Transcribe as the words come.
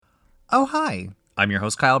Oh, hi. I'm your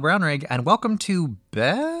host, Kyle Brownrigg, and welcome to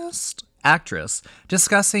Best Actress,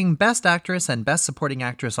 discussing Best Actress and Best Supporting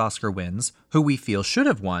Actress Oscar wins, who we feel should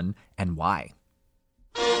have won, and why.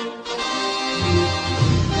 Oh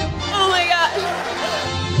my gosh.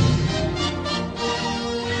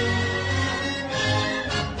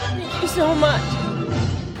 Thank you so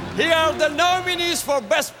much. Here are the nominees for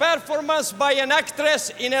Best Performance by an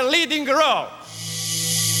Actress in a Leading Role.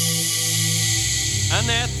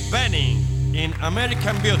 Annette Bening in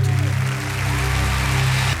American Beauty.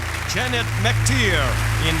 Janet McTeer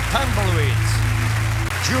in Tumbleweeds.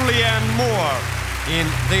 Julianne Moore in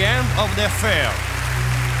The End of the Affair.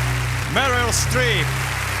 Meryl Streep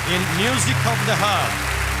in Music of the Heart.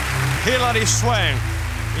 Hilary Swank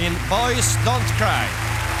in Boys Don't Cry.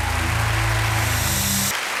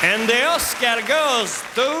 And the Oscar goes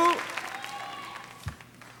to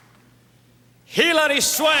Hilary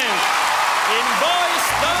Swank in Boys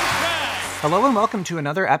Don't Cry. Hello and welcome to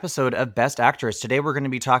another episode of Best Actress. Today we're going to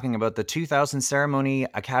be talking about the 2000 Ceremony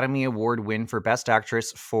Academy Award win for Best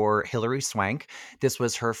Actress for Hilary Swank. This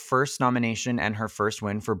was her first nomination and her first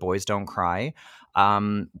win for Boys Don't Cry.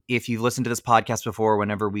 If you've listened to this podcast before,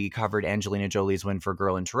 whenever we covered Angelina Jolie's win for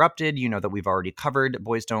Girl Interrupted, you know that we've already covered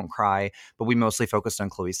Boys Don't Cry, but we mostly focused on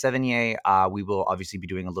Chloe Sevigny. We will obviously be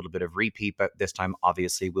doing a little bit of repeat, but this time,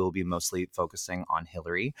 obviously, we'll be mostly focusing on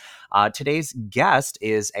Hilary. Today's guest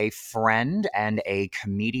is a friend and a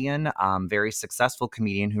comedian, very successful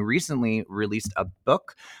comedian who recently released a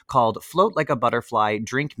book called Float Like a Butterfly,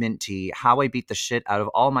 Drink Mint Tea, How I Beat the Shit Out of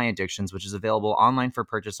All My Addictions, which is available online for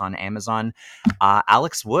purchase on Amazon.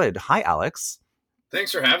 Alex Wood. Hi, Alex.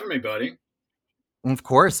 Thanks for having me, buddy. Of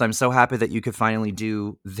course. I'm so happy that you could finally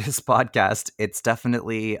do this podcast. It's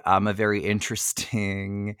definitely a very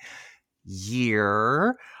interesting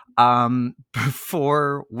year.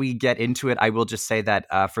 Before we get into it, I will just say that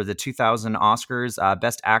for the 2000 Oscars,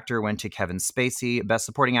 Best Actor went to Kevin Spacey. Best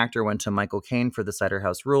Supporting Actor went to Michael Caine for The Cider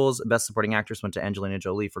House Rules. Best Supporting Actress went to Angelina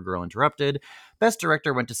Jolie for Girl Interrupted. Best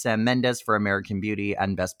Director went to Sam Mendes for American Beauty.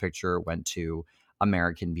 And Best Picture went to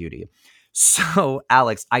American Beauty. So,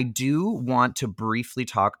 Alex, I do want to briefly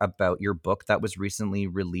talk about your book that was recently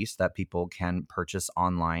released that people can purchase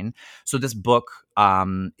online. So this book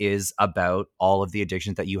is about all of the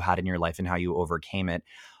addictions that you had in your life and how you overcame it.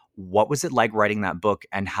 What was it like writing that book,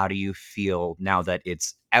 and how do you feel now that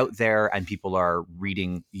it's out there and people are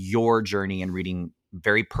reading your journey and reading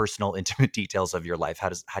very personal, intimate details of your life?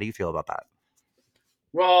 How do you feel about that?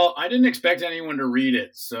 Well, I didn't expect anyone to read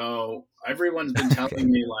it, so everyone's been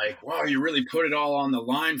telling me like, wow, you really put it all on the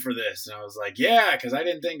line for this. And I was like, yeah, because I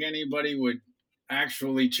didn't think anybody would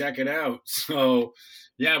actually check it out. So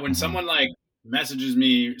yeah, when someone like messages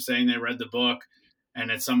me saying they read the book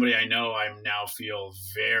and it's somebody I know, I now feel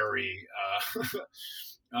very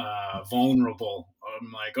vulnerable.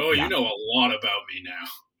 I'm like, oh, you know a lot about me now.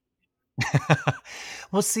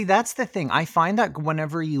 Well, see, that's the thing. I find that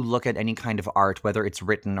whenever you look at any kind of art, whether it's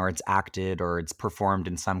written or it's acted or it's performed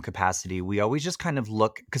in some capacity, we always just kind of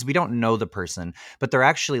look, because we don't know the person, but they're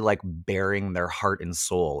actually like bearing their heart and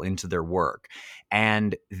soul into their work.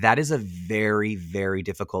 And that is a very, very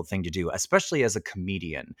difficult thing to do, especially as a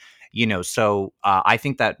comedian, So I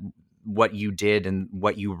think that what you did and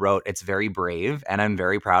what you wrote, it's very brave, and I'm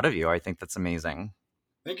very proud of you. I think that's amazing.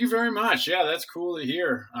 Thank you very much. Yeah, that's cool to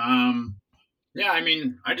hear. Yeah, I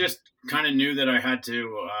mean, I just kind of knew that I had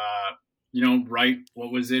to, write what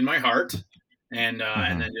was in my heart and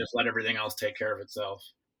then just let everything else take care of itself.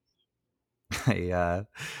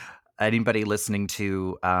 Anybody listening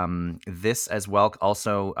to this as well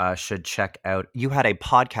also should check out, you had a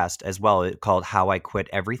podcast as well called How I Quit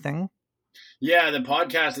Everything. Yeah, the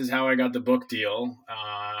podcast is how I got the book deal.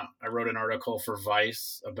 I wrote an article for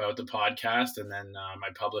Vice about the podcast, and then my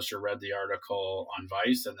publisher read the article on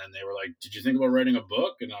Vice, and then they were like, did you think about writing a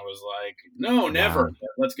book? And I was like, no, never. Wow.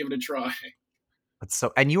 Let's give it a try.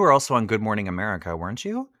 And you were also on Good Morning America, weren't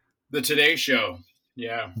you? The Today Show.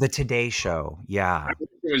 Yeah. The Today Show. Yeah. I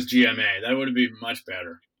think it was GMA. That would be much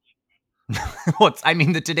better. Well,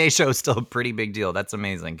 the Today Show is still a pretty big deal. That's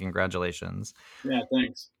amazing. Congratulations. Yeah,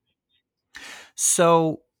 thanks.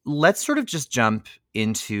 So let's sort of just jump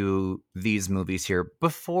into these movies here.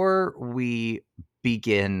 Before we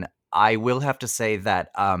begin, I will have to say that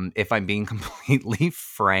if I'm being completely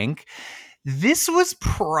frank, this was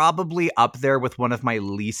probably up there with one of my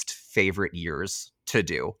least favorite years to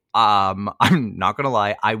do. I'm not gonna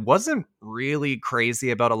lie, I wasn't really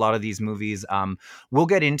crazy about a lot of these movies. We'll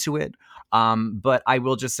get into it. But I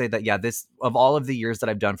will just say that, yeah, this, of all of the years that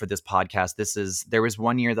I've done for this podcast, there was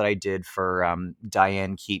one year that I did for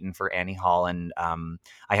Diane Keaton for Annie Hall, and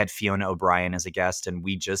I had Fiona O'Brien as a guest, and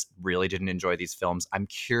we just really didn't enjoy these films. I'm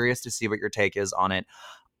curious to see what your take is on it.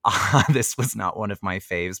 This was not one of my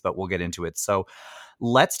faves, but we'll get into it. So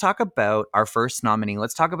let's talk about our first nominee.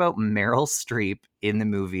 Let's talk about Meryl Streep in the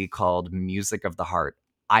movie called Music of the Heart.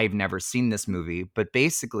 I've never seen this movie, but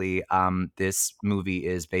basically, this movie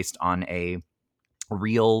is based on a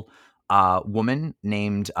real woman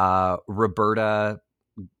named Roberta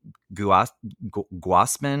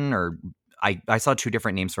Guasman, or I saw two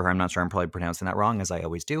different names for her. I'm not sure. I'm probably pronouncing that wrong, as I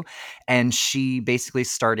always do. And she basically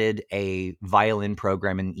started a violin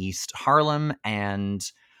program in East Harlem, and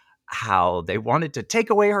how they wanted to take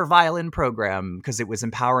away her violin program because it was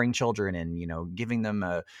empowering children and, you know, giving them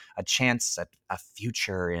a chance at a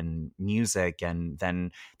future in music. And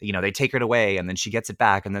then, you know, they take it away and then she gets it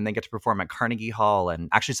back, and then they get to perform at Carnegie Hall. And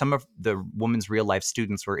actually some of the woman's real life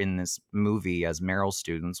students were in this movie as Meryl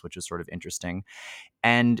students, which is sort of interesting.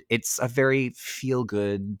 And it's a very feel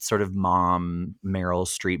good sort of mom Meryl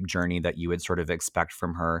Streep journey that you would sort of expect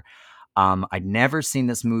from her. I'd never seen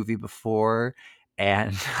this movie before,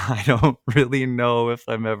 and I don't really know if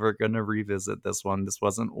I'm ever going to revisit this one. This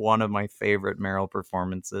wasn't one of my favorite Meryl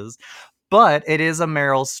performances, but it is a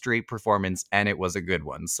Meryl Streep performance, and it was a good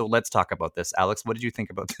one. So let's talk about this. Alex, what did you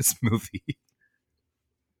think about this movie?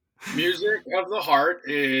 Music of the Heart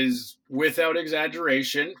is, without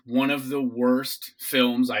exaggeration, one of the worst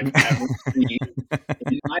films I've ever seen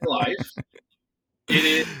in my life. It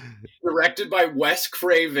is directed by Wes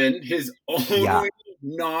Craven, his only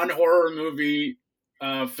non-horror movie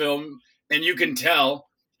film, and you can tell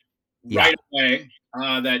right away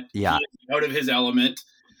that he is out of his element.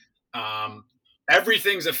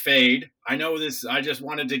 Everything's a fade. I know this. I just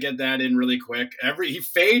wanted to get that in really quick. He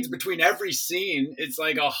fades between every scene. It's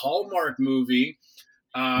like a Hallmark movie.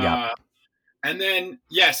 And then,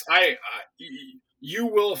 yes, you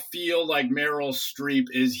will feel like Meryl Streep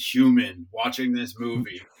is human watching this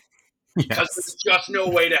movie, because there's just no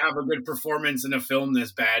way to have a good performance in a film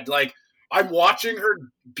this bad. Like, I'm watching her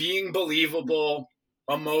being believable,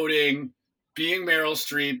 emoting, being Meryl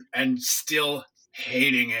Streep, and still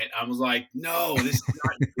hating it. I was like, no, this is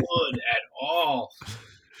not good at all.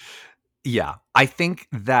 Yeah, I think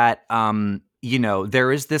that, you know,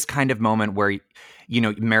 there is this kind of moment where, you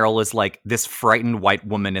know, Meryl is like this frightened white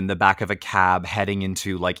woman in the back of a cab heading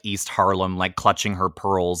into like East Harlem, like clutching her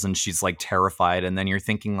pearls, and she's like terrified. And then you're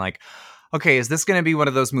thinking like, okay, is this going to be one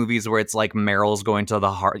of those movies where it's like Meryl's going to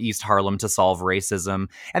the East Harlem to solve racism?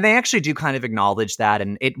 And they actually do kind of acknowledge that.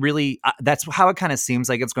 And it really, that's how it kind of seems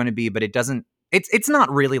like it's going to be, but it doesn't. It's not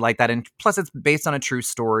really like that. And plus it's based on a true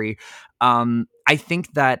story. I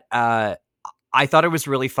think that I thought it was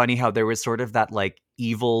really funny how there was sort of that like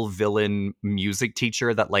evil villain music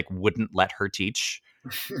teacher that like wouldn't let her teach.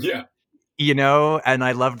 Yeah. You know, and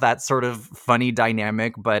I loved that sort of funny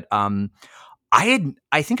dynamic. But I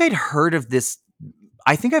think I'd heard of this.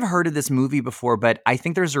 I think I've heard of this movie before, but I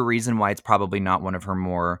think there's a reason why it's probably not one of her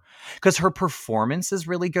more, because her performance is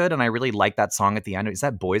really good, and I really like that song at the end. Is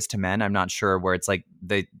that Boys to Men? I'm not sure, where it's like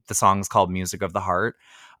the song's called Music of the Heart.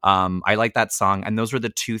 I like that song, and those were the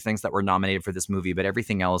two things that were nominated for this movie, but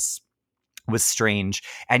everything else was strange.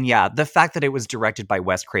 And yeah, the fact that it was directed by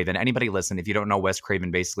Wes Craven. Anybody listen, if you don't know Wes Craven,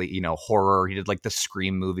 basically, you know, horror. He did like the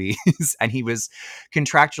Scream movies, and he was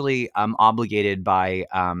contractually obligated by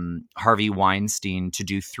Harvey Weinstein to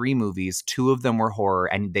do 3 movies. 2 of them were horror,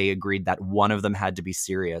 and they agreed that one of them had to be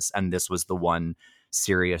serious, and this was the one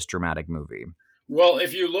serious dramatic movie. Well,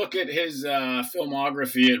 if you look at his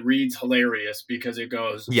filmography, it reads hilarious because it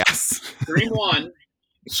goes, yes, Scream 1,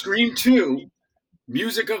 Scream 2,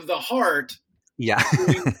 Music of the Heart,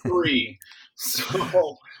 Scream 3.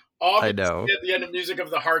 So obviously at the end of Music of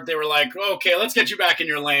the Heart, they were like, okay, let's get you back in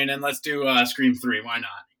your lane and let's do Scream 3. Why not?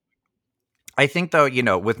 I think, though, you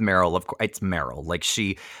know, with Meryl, of course, it's Meryl. Like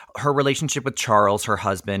her relationship with Charles, her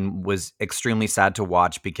husband, was extremely sad to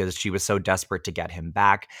watch because she was so desperate to get him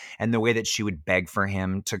back. And the way that she would beg for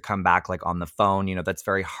him to come back, like on the phone, you know, that's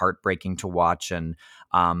very heartbreaking to watch. And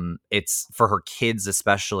it's for her kids,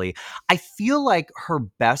 especially. I feel like her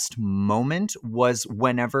best moment was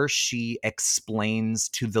whenever she explains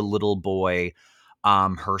to the little boy,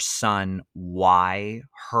 her son, why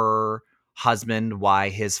her husband why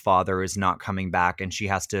his father is not coming back, and she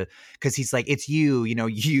has to, because he's like, it's you,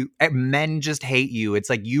 men just hate you. It's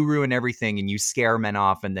like you ruin everything and you scare men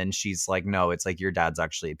off. And then she's like, no, it's like your dad's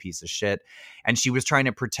actually a piece of shit. And she was trying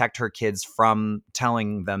to protect her kids from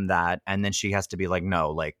telling them that. And then she has to be like, no,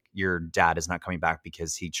 like your dad is not coming back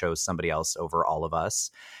because he chose somebody else over all of us.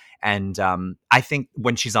 And I think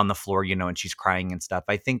when she's on the floor, and she's crying and stuff,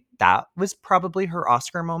 I think that was probably her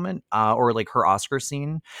Oscar moment, or like her Oscar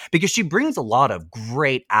scene, because she brings a lot of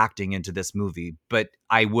great acting into this movie. But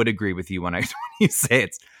I would agree with you when you say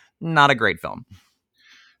it's not a great film.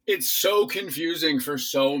 It's so confusing for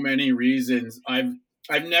so many reasons.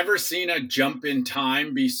 I've never seen a jump in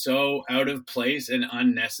time be so out of place and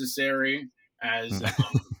unnecessary as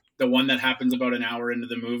the one that happens about an hour into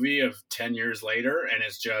the movie of 10 years later. And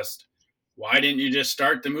it's just, why didn't you just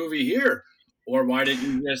start the movie here? Or why didn't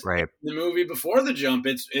you just right. the movie before the jump?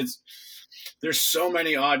 It's there's so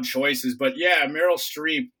many odd choices, but yeah, Meryl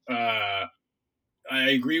Streep, I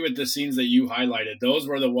agree with the scenes that you highlighted. Those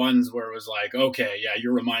were the ones where it was like, okay, yeah,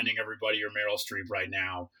 you're reminding everybody you're Meryl Streep right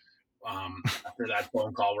now. After that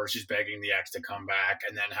phone call where she's begging the ex to come back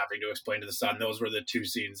and then having to explain to the son. Those were the two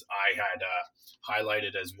scenes I had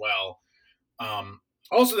highlighted as well.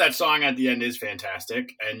 Also, that song at the end is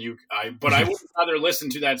fantastic, and but I would rather listen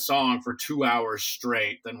to that song for 2 hours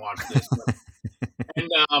straight than watch this. And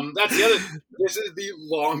that's the other. This is the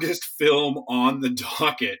longest film on the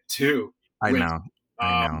docket too. I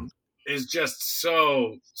know. Is just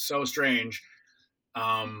so strange.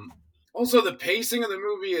 Also, the pacing of the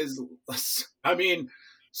movie is,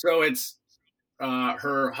 so it's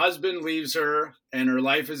her husband leaves her and her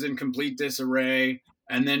life is in complete disarray.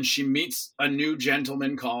 And then she meets a new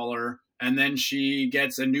gentleman caller. And then she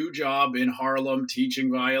gets a new job in Harlem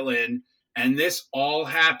teaching violin. And this all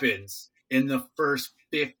happens in the first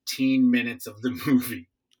 15 minutes of the movie.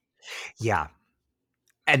 Yeah.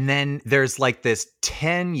 And then there's like this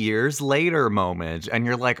 10 years later moment, and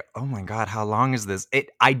you're like, oh my God, how long is this?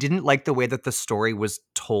 I didn't like the way that the story was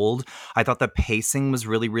told. I thought the pacing was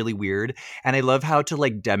really, really weird. And I love how, to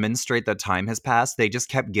like demonstrate that time has passed, they just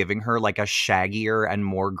kept giving her like a shaggier and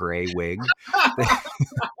more gray wig.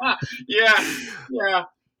 Yeah.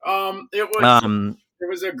 It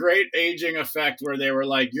was a great aging effect where they were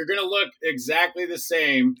like, you're going to look exactly the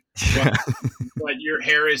same, but your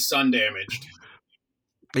hair is sun damaged.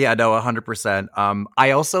 Yeah, no, 100%.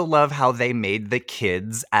 I also love how they made the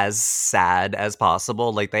kids as sad as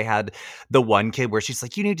possible. Like, they had the one kid where she's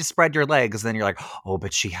like, you need to spread your legs. And then you're like, oh,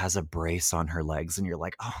 but she has a brace on her legs. And you're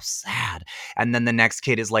like, oh, sad. And then the next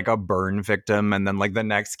kid is like a burn victim. And then like the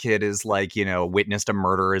next kid is like, witnessed a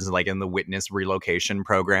murder, is like in the witness relocation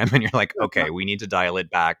program. And you're like, okay, we need to dial it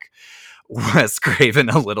back, Wes Craven,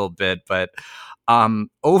 a little bit. But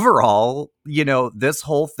overall, this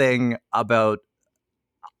whole thing about,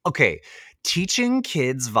 okay, teaching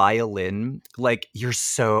kids violin, like, you're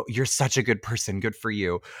such a good person. Good for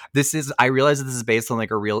you. I realize that this is based on like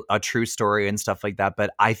a true story and stuff like that, but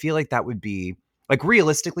I feel like that would be, like,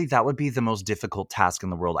 realistically, that would be the most difficult task in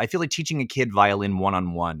the world. I feel like teaching a kid violin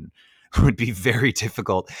one-on-one would be very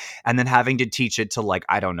difficult. And then having to teach it to, like,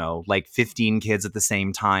 I don't know, like 15 kids at the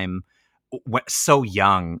same time, so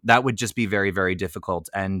young, that would just be very, very difficult.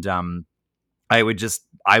 And, I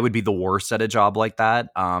would be the worst at a job like that.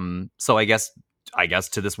 So I guess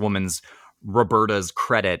to this woman's, Roberta's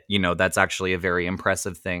credit, that's actually a very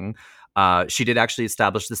impressive thing. She did actually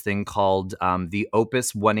establish this thing called the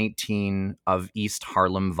Opus 118 of East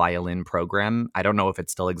Harlem Violin Program. I don't know if it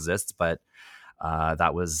still exists, but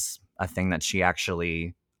that was a thing that she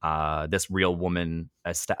actually, this real woman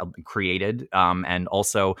created. And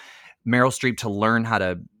also Meryl Streep, to learn how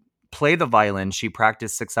to play the violin, she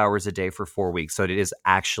practiced 6 hours a day for 4 weeks. So it is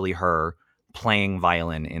actually her playing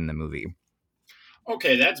violin in the movie.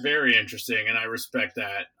 Okay, that's very interesting, and I respect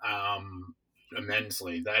that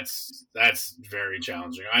immensely. That's very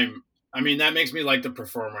challenging. That makes me like the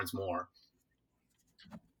performance more.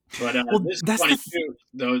 But this is funny too.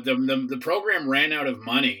 The program ran out of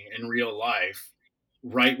money in real life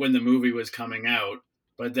right when the movie was coming out,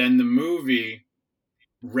 but then the movie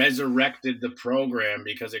resurrected the program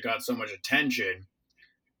because it got so much attention.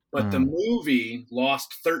 But the movie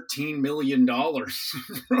lost $13 million. Like,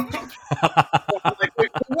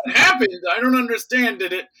 what happened? I don't understand.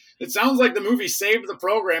 It sounds like the movie saved the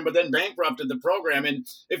program, but then bankrupted the program. And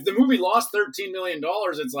if the movie lost $13 million,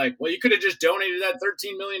 it's like, well, you could have just donated that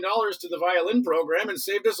 $13 million to the violin program and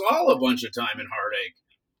saved us all a bunch of time and heartache.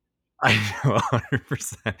 I know,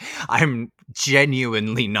 100%. I'm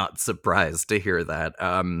genuinely not surprised to hear that.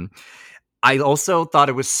 I also thought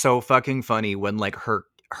it was so fucking funny when, like,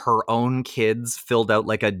 her own kids filled out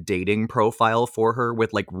like a dating profile for her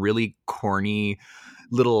with like really corny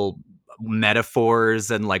little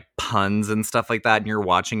metaphors and like puns and stuff like that, and you're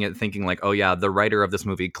watching it thinking like, oh yeah, the writer of this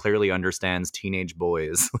movie clearly understands teenage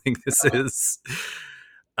boys. Like this is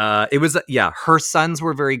it was, yeah, her sons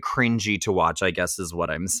were very cringy to watch, I guess is what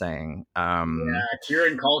I'm saying. Yeah,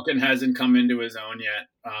 Kieran Culkin hasn't come into his own yet.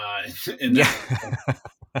 In that,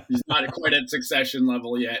 he's not quite at Succession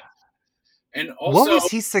level yet. And also, what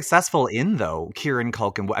was he successful in though, Kieran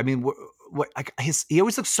Culkin? I mean, he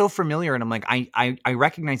always looks so familiar, and I'm like, I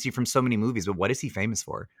recognize you from so many movies, but what is he famous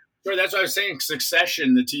for? Sure, that's what I was saying.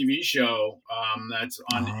 Succession, the TV show, that's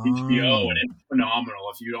on HBO, and it's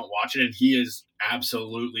phenomenal if you don't watch it. And he is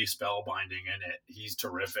absolutely spellbinding in it. He's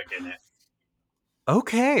terrific in it.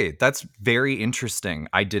 Okay, that's very interesting.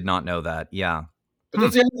 I did not know that. Yeah. But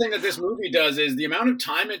that's the other thing that this movie does is the amount of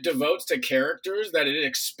time it devotes to characters that it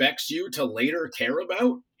expects you to later care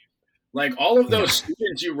about. Like all of those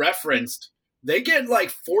students you referenced, they get like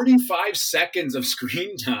 45 seconds of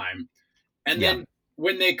screen time. And then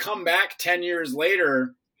when they come back 10 years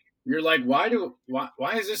later, you're like, why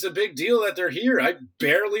is this a big deal that they're here? I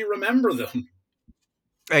barely remember them.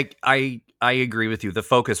 I agree with you. The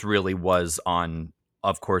focus really was on,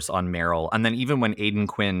 of course, on Meryl. And then even when Aidan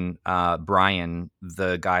Quinn, Brian,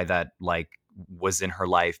 the guy that like was in her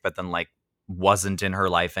life, but then like wasn't in her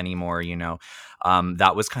life anymore, you know,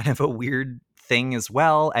 that was kind of a weird thing as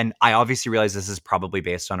well. And I obviously realize this is probably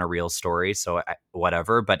based on a real story, so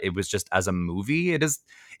whatever, but it was just as a movie,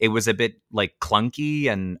 it was a bit like clunky,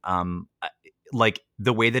 and like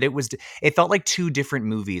the way that it felt like two different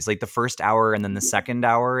movies, like the first hour and then the second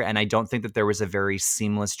hour, and I don't think that there was a very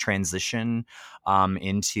seamless transition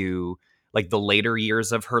into like the later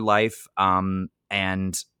years of her life.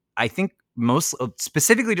 And I think most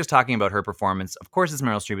specifically just talking about her performance, of course, as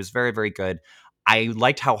Meryl Streep, was very, very good. I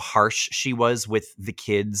liked how harsh she was with the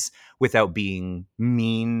kids without being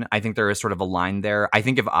mean. I think there is sort of a line there. I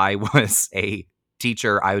think if I was a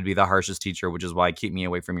teacher, I would be the harshest teacher, which is why keep me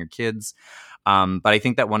away from your kids. But I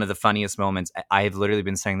think that one of the funniest moments, I have literally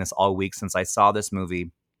been saying this all week since I saw this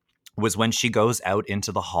movie, was when she goes out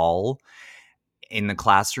into the hall in the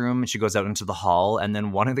classroom, and she goes out into the hall, and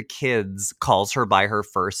then one of the kids calls her by her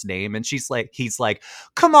first name, and he's like,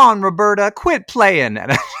 come on, Roberta, quit playing.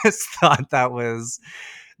 And I just thought that was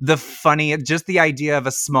the funniest, just the idea of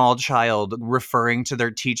a small child referring to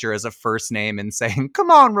their teacher as a first name and saying,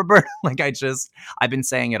 come on, Roberta. Like I've been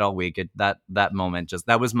saying it all week. That moment,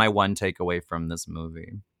 that was my one takeaway from this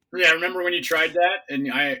movie. Yeah, I remember when you tried that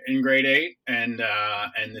in grade 8, and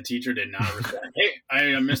the teacher did not respond. Hey, I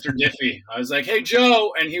am Mr. Diffie. I was like, hey,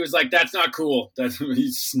 Joe, and he was like, that's not cool.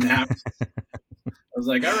 He snapped. I was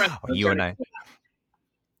like, all right. You and I.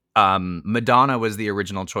 Madonna was the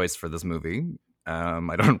original choice for this movie.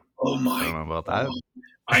 I don't know about that.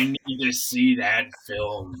 I need to see that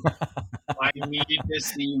film. I need to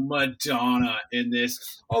see Madonna in this.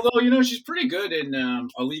 Although, you know, she's pretty good in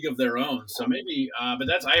A League of Their Own. So maybe, but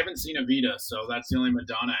I haven't seen Evita, so that's the only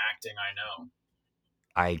Madonna acting I know.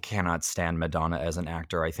 I cannot stand Madonna as an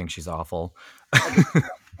actor. I think she's awful. I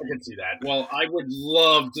could see that. Well, I would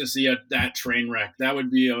love to see that train wreck. That would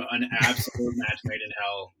be an absolute match made in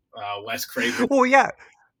hell. Wes Craven. Oh, yeah.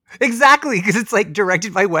 Exactly, because it's like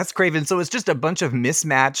directed by Wes Craven, so it's just a bunch of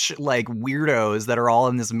mismatch like weirdos that are all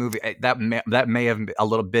in this movie. That may have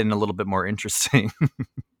been a little bit more interesting.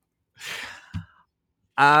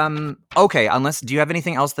 Okay, do you have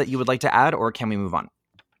anything else that you would like to add, or can we move on?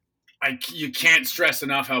 You can't stress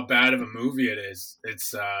enough how bad of a movie it is. It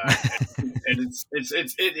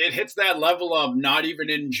hits that level of not even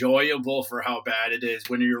enjoyable for how bad it is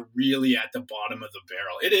when you're really at the bottom of the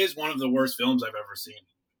barrel. It is one of the worst films I've ever seen.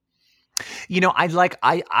 You know,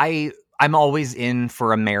 I'm always in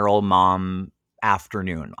for a Meryl mom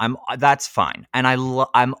afternoon. That's fine, and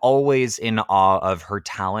I'm always in awe of her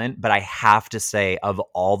talent. But I have to say, of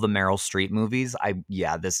all the Meryl Streep movies,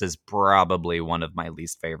 this is probably one of my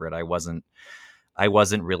least favorite. I wasn't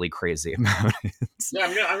really crazy about it. Yeah,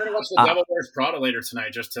 I'm gonna watch The Devil Wears Prada later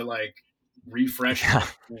tonight just to like refresh. Yeah.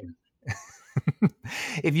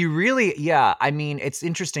 If you really, I mean, it's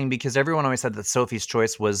interesting because everyone always said that Sophie's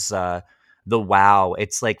Choice was the wow.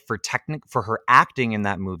 It's like for her acting in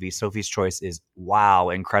that movie, Sophie's Choice is wow,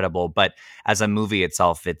 incredible. But as a movie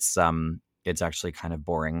itself, it's actually kind of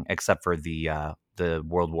boring, except for the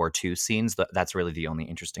World War II scenes. That's really the only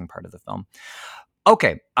interesting part of the film.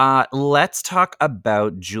 Okay, let's talk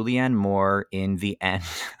about Julianne Moore in The End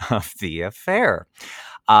of the Affair.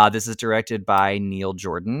 This is directed by Neil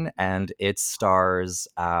Jordan, and it stars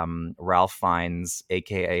Ralph Fiennes,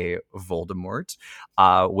 aka Voldemort,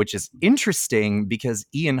 which is interesting because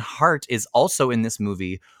Ian Hart is also in this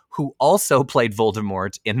movie, who also played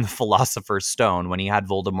Voldemort in The Philosopher's Stone when he had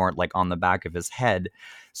Voldemort like on the back of his head.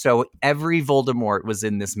 So every Voldemort was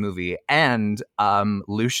in this movie, and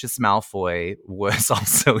Lucius Malfoy was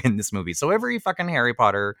also in this movie. So every fucking Harry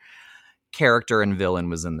Potter character and villain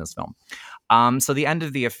was in this film. So the end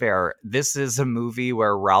of the affair. This is a movie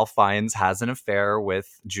where Ralph Fiennes has an affair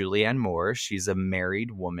with Julianne Moore. She's a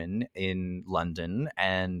married woman in London,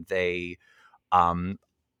 and they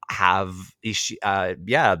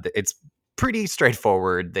it's pretty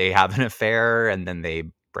straightforward. They have an affair, and then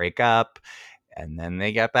they break up, and then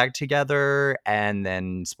they get back together, and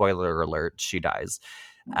then spoiler alert, she dies.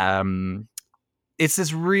 It's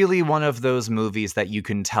just really one of those movies that you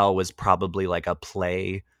can tell was probably like a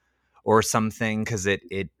play or something, because there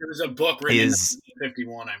was a book written in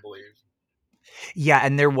 1951, I believe. Yeah,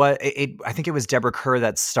 and there was I think it was Deborah Kerr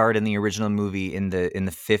that starred in the original movie in the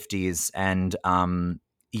 50s, and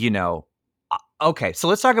okay, so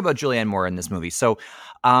let's talk about Julianne Moore in this movie. So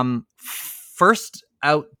first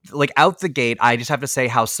out the gate, I just have to say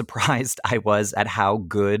how surprised I was at how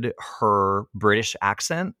good her British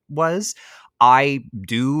accent was. I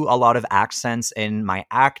do a lot of accents in my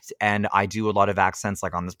act, and I do a lot of accents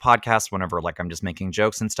like on this podcast whenever like I'm just making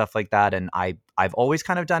jokes and stuff like that. And I've always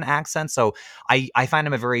kind of done accents. So I find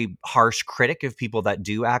I'm a very harsh critic of people that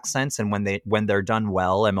do accents, and when they're done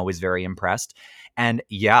well, I'm always very impressed. And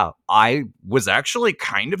yeah, I was actually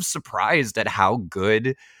kind of surprised at how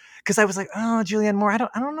good, because I was like, oh, Julianne Moore, I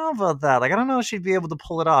don't know about that. Like, I don't know if she'd be able to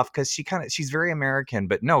pull it off, because she's very American,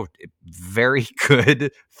 but no, very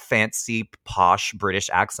good, fancy, posh British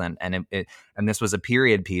accent, and and this was a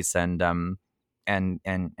period piece, and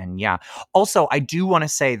yeah. Also, I do want to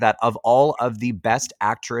say that of all of the Best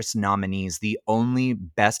Actress nominees, the only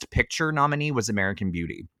Best Picture nominee was American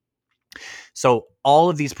Beauty. So all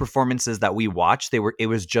of these performances that we watched, it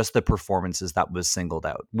was just the performances that was singled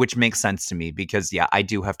out, which makes sense to me because, yeah, I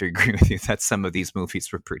do have to agree with you that some of these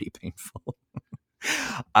movies were pretty painful.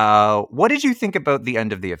 What did you think about the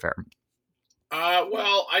end of the affair?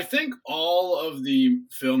 Well, I think all of the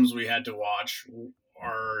films we had to watch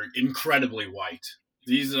are incredibly white.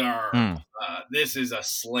 These are this is a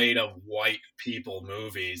slate of white people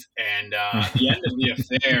movies, and the end of the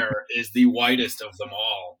affair is the whitest of them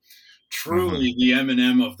all. Truly the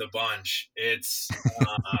Eminem of the bunch. It's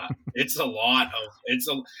a lot of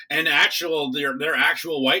their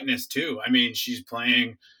actual whiteness too. I mean, she's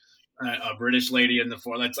playing a British lady in the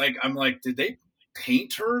four. That's like, I'm like, did they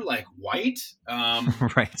paint her like white?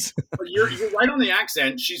 Right. But you're right on the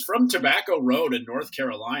accent. She's from Tobacco Road in North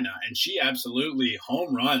Carolina, and she absolutely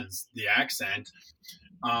home runs the accent.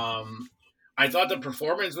 I thought the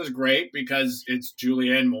performance was great because it's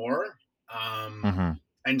Julianne Moore.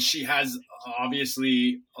 And she has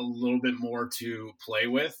obviously a little bit more to play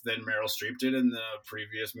with than Meryl Streep did in the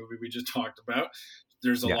previous movie we just talked about.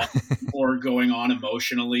 There's a lot more going on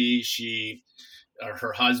emotionally.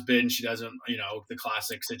 Her husband, she doesn't, the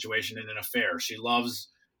classic situation in an affair. She loves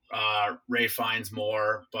Ralph Fiennes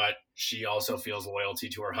more, but she also feels loyalty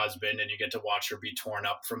to her husband, and you get to watch her be torn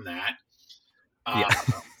up from that.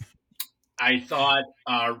 I thought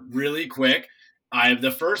really quick,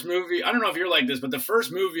 the first movie, I don't know if you're like this, but the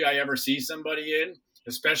first movie I ever see somebody in,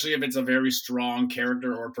 especially if it's a very strong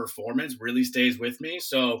character or performance, really stays with me.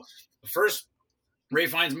 So the first Ralph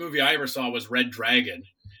Fiennes movie I ever saw was Red Dragon.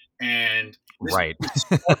 And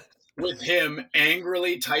with him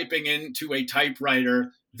angrily typing into a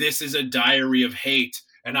typewriter, "This is a diary of hate."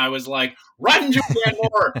 And I was like, run, Julianne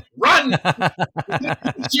Moore, run! He's going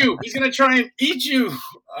to eat you. He's going to try and eat you.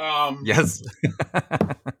 Yes.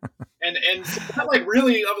 And so that, like,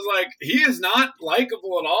 really, I was like, he is not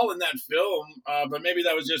likable at all in that film. But maybe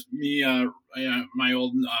that was just me, my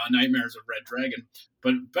old nightmares of Red Dragon.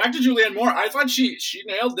 But back to Julianne Moore, I thought she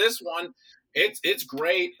nailed this one. It's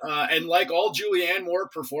great. And like all Julianne Moore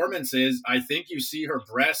performances, I think you see her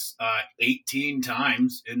breasts 18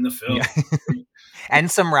 times in the film. Yeah.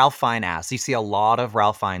 And some Ralph Fiennes ass. You see a lot of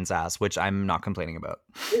Ralph Fiennes ass, which I'm not complaining about.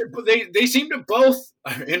 But they seem to both.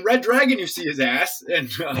 In Red Dragon, you see his ass, and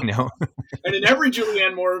I know. And in every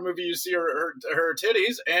Julianne Moore movie, you see her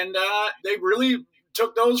titties, and they really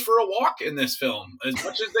took those for a walk in this film as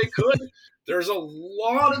much as they could. There's a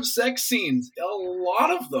lot of sex scenes, a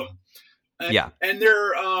lot of them. And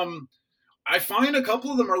they're I find a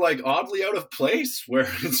couple of them are like oddly out of place, where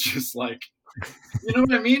it's just like, you know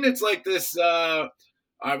what I mean? It's like this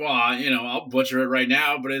I'll butcher it right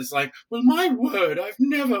now, but it's like, well, my word, I've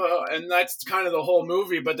never, and that's kind of the whole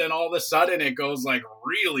movie. But then all of a sudden, it goes like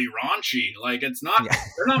really raunchy. Like it's not, Yeah.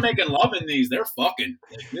 they're not making love in these; they're fucking.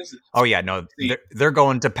 Like this is, Oh yeah, no, they're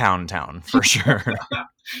going to Pound Town for sure.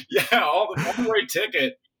 yeah, all the way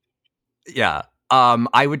ticket. Yeah.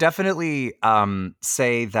 I would definitely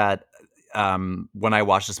say that when I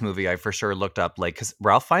watched this movie, I for sure looked up because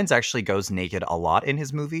Ralph Fiennes actually goes naked a lot in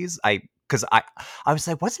his movies. Because I was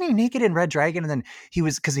like, wasn't he naked in Red Dragon? And then he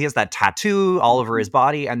was, because he has that tattoo all over his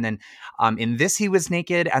body. And then in this, he was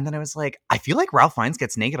naked. And then I was like, I feel like Ralph Fiennes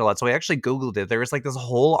gets naked a lot. So I actually Googled it. There was like this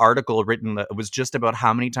whole article written that was just about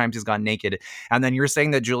how many times he's gone naked. And then you're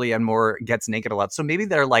saying that Julianne Moore gets naked a lot. So maybe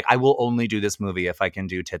they're like, I will only do this movie if I can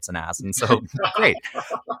do tits and ass. And so great.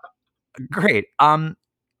 Great.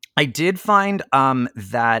 I did find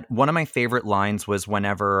that one of my favorite lines was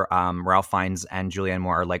whenever Ralph Fiennes and Julianne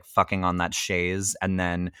Moore are like fucking on that chaise, and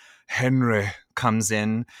then Henry comes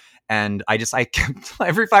in, and I kept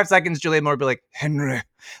every 5 seconds Julianne Moore would be like, Henry,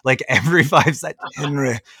 like every 5 seconds,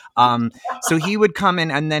 Henry. So he would come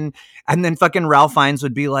in, and then fucking Ralph Fiennes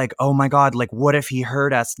would be like, oh my god, like what if he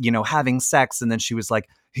heard us, having sex? And then she was like,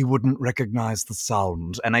 he wouldn't recognize the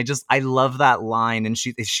sound. And I love that line, and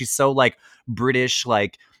she's so like British,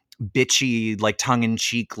 like bitchy, like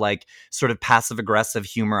tongue-in-cheek, like sort of passive-aggressive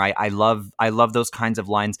humor. I love those kinds of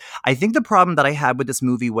lines. I think the problem that I had with this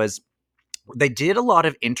movie was they did a lot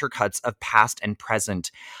of intercuts of past and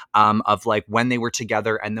present, of like when they were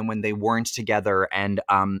together and then when they weren't together. And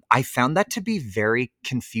I found that to be very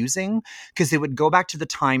confusing because it would go back to the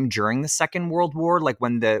time during the Second World War, like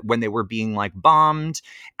when they were being like bombed,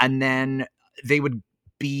 and then they would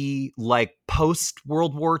be like post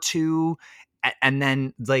World War II, and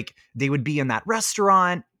then like they would be in that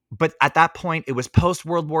restaurant, but at that point it was post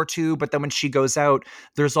World War II. But then when she goes out,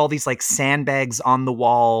 there's all these like sandbags on the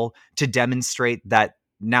wall to demonstrate that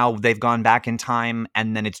now they've gone back in time,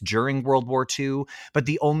 and then it's during World War II. But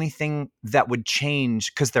the only thing that would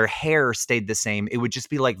change, because their hair stayed the same, it would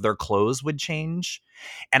just be like their clothes would change.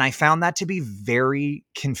 And I found that to be very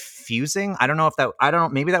confusing.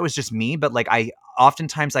 Maybe that was just me, but like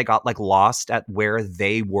oftentimes I got like lost at where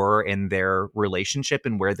they were in their relationship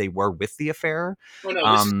and where they were with the affair. Oh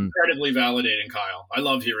no, this is incredibly validating, Kyle. I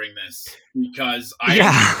love hearing this because I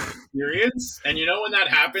yeah. experience, and when that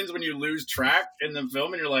happens when you lose track in the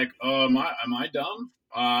film, and you're like, oh, am I dumb?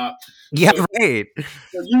 Yeah, right.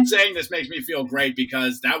 So you saying this makes me feel great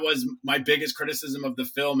because that was my biggest criticism of the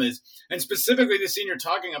film and specifically the scene you're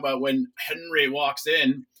talking about when Henry walks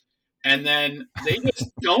in, and then they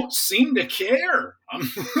just don't seem to care.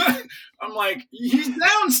 I'm like, he's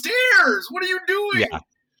downstairs. What are you doing? Yeah.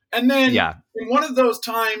 And then in one of those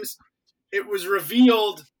times, it was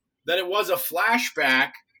revealed that it was a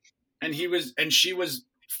flashback, and she was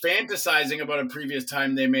fantasizing about a previous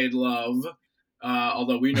time they made love.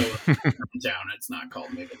 Although we know down, it's not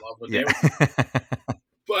called making love,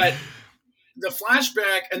 but the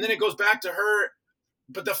flashback, and then it goes back to her.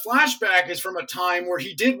 But the flashback is from a time where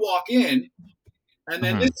he did walk in, and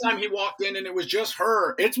then this time he walked in and it was just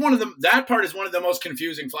her. It's that part is one of the most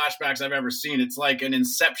confusing flashbacks I've ever seen. It's like an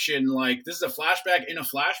Inception, like this is a flashback in a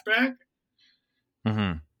flashback.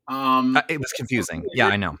 It was confusing. Yeah,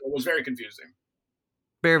 I know. It was very confusing.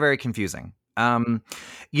 Very, very confusing.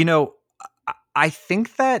 I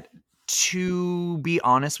think that, to be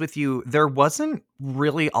honest with you, there wasn't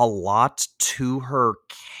really a lot to her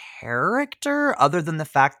character other than the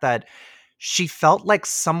fact that she felt like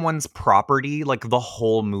someone's property like the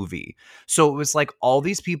whole movie. So it was like all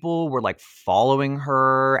these people were like following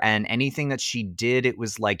her, and anything that she did, it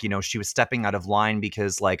was like, she was stepping out of line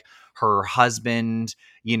because like her husband,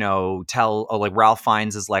 like Ralph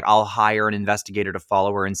Fiennes is like, I'll hire an investigator to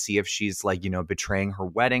follow her and see if she's like, betraying her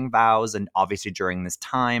wedding vows. And obviously during this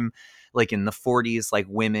time, like in the 40s, like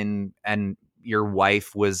women and your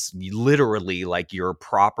wife was literally like your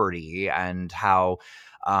property, and how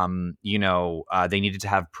they needed to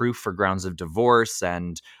have proof for grounds of divorce.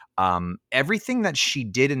 And everything that she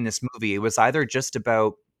did in this movie, it was either just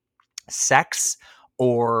about sex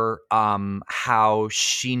or how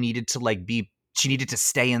she needed to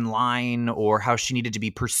stay in line, or how she needed to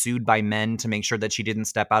be pursued by men to make sure that she didn't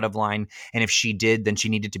step out of line. And if she did, then she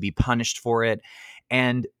needed to be punished for it.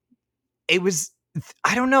 And it was,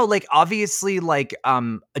 I don't know, like obviously like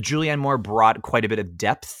Julianne Moore brought quite a bit of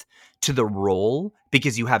depth to the role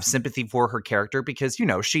because you have sympathy for her character because, you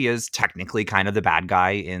know, she is technically kind of the bad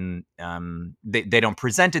guy in, they don't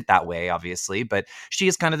present it that way, obviously, but she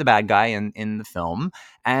is kind of the bad guy in the film.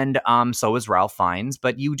 And so is Ralph Fiennes,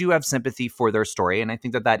 but you do have sympathy for their story. And I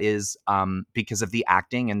think that that is because of the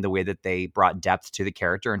acting and the way that they brought depth to the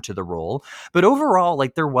character and to the role. But overall,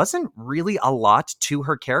 like, there wasn't really a lot to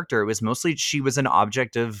her character. It was mostly she was an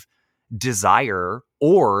object of desire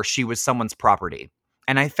or she was someone's property.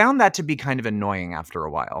 And I found that to be kind of annoying after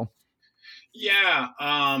a while. Yeah,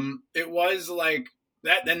 it was like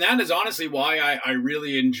that, and that is honestly why I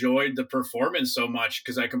really enjoyed the performance so much,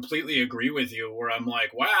 because I completely agree with you. Where I'm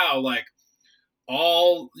like, wow, like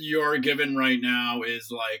all you're given right now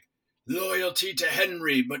is like loyalty to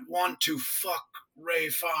Henry, but want to fuck Ray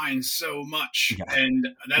Fiennes so much, and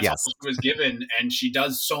that's all she was given, and she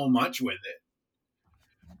does so much with it.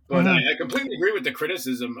 But I completely agree with the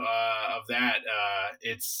criticism of that.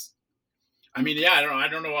 It's, I mean, yeah, I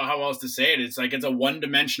don't know how else to say it. It's like it's a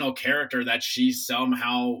one-dimensional character that she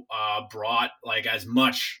somehow brought like as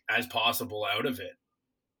much as possible out of it.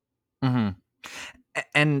 Mm-hmm.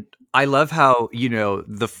 And I love how, you know,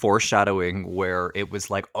 the foreshadowing where it was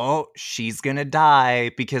like, oh, she's gonna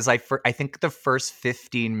die, because I think the first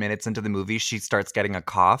 15 minutes into the movie, she starts getting a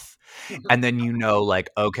cough. And then, you know, like,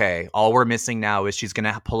 okay, all we're missing now is she's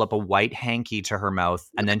gonna pull up a white hanky to her mouth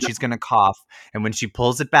and then she's gonna cough. And when she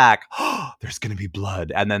pulls it back, there's gonna be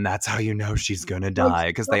blood. And then that's how you know she's gonna die,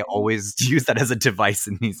 because they always use that as a device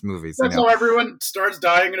in these movies. That's how everyone starts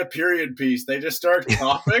dying in a period piece. They just start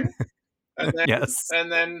coughing. And then,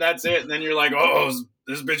 and then that's it. And then you're like, oh,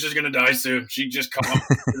 this bitch is going to die soon. She just coughed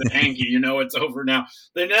with a hanky. You know, it's over now.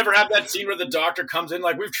 They never have that scene where the doctor comes in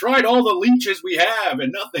like, we've tried all the leeches we have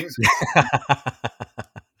and nothing's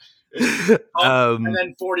and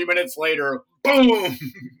then 40 minutes later, boom.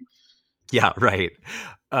 Yeah, right.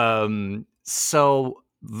 So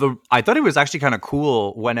I thought it was actually kind of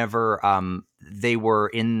cool whenever they were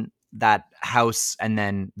in that house and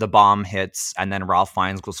then the bomb hits and then Ralph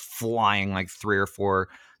Fiennes goes flying like 3 or 4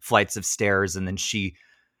 flights of stairs, and then she,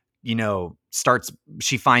 you know,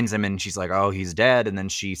 she finds him and she's like, oh, he's dead. And then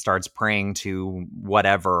she starts praying to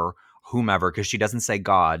whomever, because she doesn't say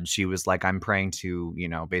God. She was like, I'm praying to, you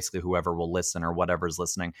know, basically whoever will listen or whatever's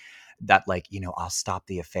listening, that like, you know, I'll stop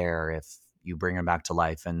the affair if you bring him back to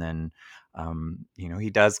life. And then you know, he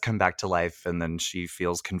does come back to life, and then she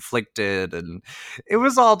feels conflicted, and it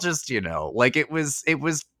was all just, you know, like it was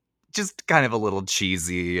just kind of a little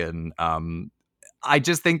cheesy. And I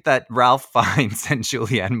just think that Ralph Fiennes and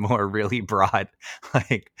Julianne Moore really brought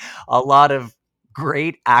like a lot of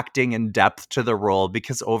great acting and depth to the role,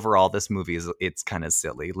 because overall this movie it's kind of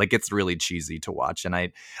silly. Like, it's really cheesy to watch, and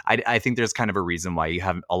I think there's kind of a reason why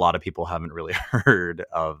a lot of people haven't really heard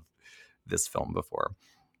of this film before.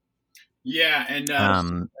 Yeah,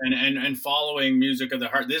 and following Music of the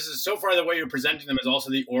Heart. This is so far the way you're presenting them is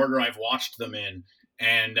also the order I've watched them in,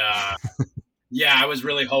 and yeah, I was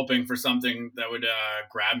really hoping for something that would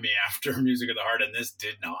grab me after Music of the Heart, and this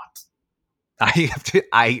did not.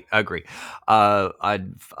 I agree. A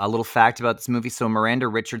little fact about this movie. So Miranda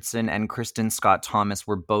Richardson and Kristen Scott Thomas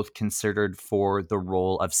were both considered for the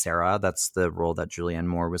role of Sarah. That's the role that Julianne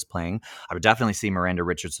Moore was playing. I would definitely see Miranda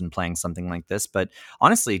Richardson playing something like this. But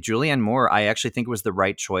honestly, Julianne Moore, I actually think was the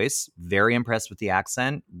right choice. Very impressed with the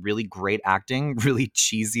accent. Really great acting. Really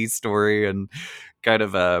cheesy story, and kind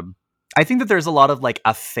of I think that there's a lot of like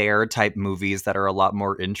affair type movies that are a lot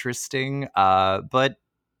more interesting. But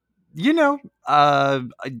you know,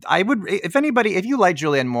 I would, if you like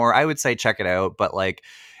Julianne Moore, I would say check it out. But like,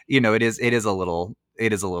 you know, it is a little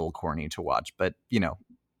corny to watch, but you know,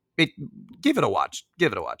 give it a watch. Do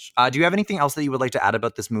you have anything else that you would like to add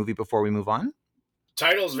about this movie before we move on?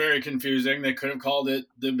 Title's very confusing. They could have called it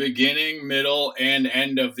The Beginning, Middle, and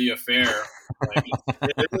End of the Affair. Like, they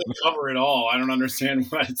really cover it all. I don't understand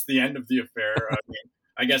why it's the end of the affair. I mean,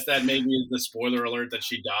 I guess that maybe is the spoiler alert that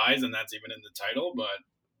she dies, and that's even in the title, but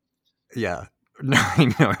yeah. No,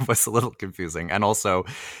 I know it was a little confusing. And also,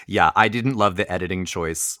 yeah, I didn't love the editing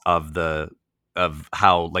choice of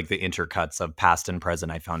how like the intercuts of past and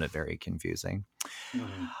present. I found it very confusing.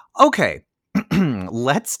 Mm-hmm. Okay.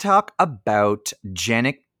 Let's talk about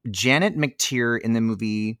Janet McTeer in the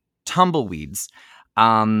movie Tumbleweeds.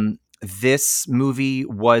 This movie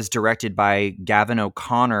was directed by Gavin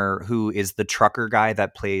O'Connor, who is the trucker guy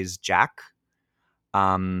that plays Jack.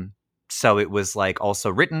 So it was like also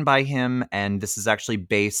written by him, and this is actually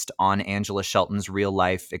based on Angela Shelton's real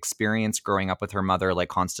life experience growing up with her mother, like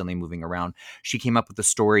constantly moving around. She came up with the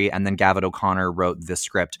story, and then Gavin O'Connor wrote the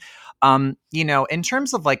script. In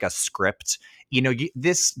terms of like a script,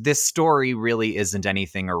 this story really isn't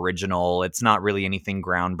anything original. It's not really anything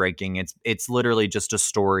groundbreaking. It's literally just a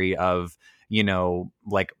story of,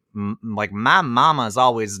 like my mama's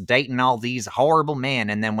always dating all these horrible men,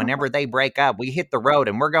 and then whenever they break up, we hit the road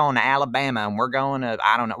and we're going to Alabama, and we're going to,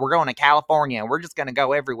 I don't know, we're going to California, and we're just going to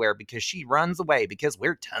go everywhere because she runs away because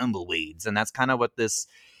we're tumbleweeds. And that's kind of what this,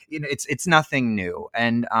 it's nothing new.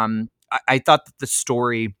 And I thought that the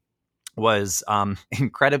story was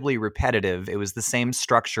incredibly repetitive. It was the same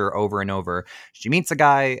structure over and over. She meets a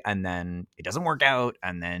guy, and then it doesn't work out,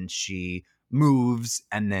 and then she moves,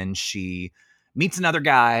 and then she meets another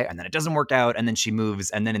guy, and then it doesn't work out, and then she moves,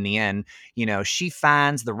 and then in the end, she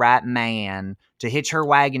finds the right man to hitch her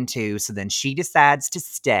wagon to, so then she decides to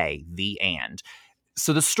stay. The end.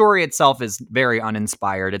 So the story itself is very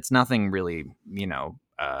uninspired. It's nothing really,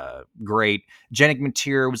 great. Janet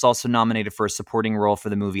McTeer was also nominated for a supporting role for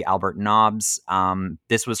the movie Albert Nobbs.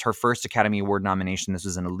 This was her first Academy Award nomination. This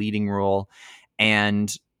was in a leading role.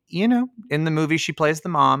 And, in the movie, she plays the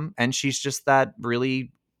mom, and she's just that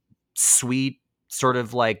really sweet, sort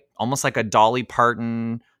of like almost like a Dolly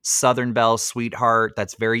Parton, Southern Belle sweetheart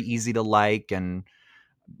that's very easy to like. And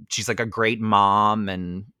she's like a great mom.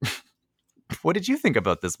 And what did you think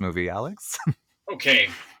about this movie, Alex? Okay,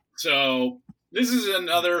 so this is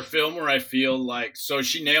another film where I feel like, so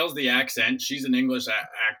she nails the accent. She's an English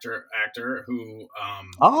actor who.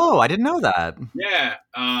 Oh, I didn't know that. Yeah,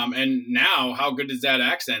 and now how good does that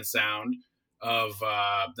accent sound? Of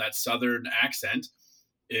that Southern accent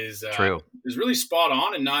is true. Is really spot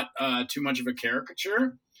on and not too much of a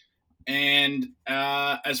caricature. And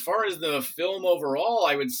as far as the film overall,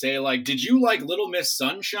 I would say, like, did you like Little Miss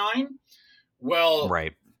Sunshine? Well,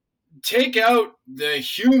 right. Take out the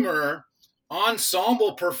humor,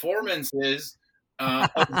 ensemble performances, of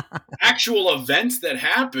actual events that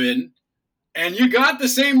happen, and you got the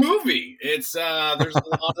same movie. It's there's a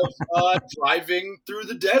lot of driving through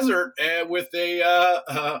the desert with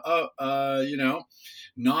a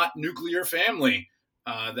not nuclear family.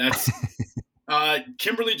 That's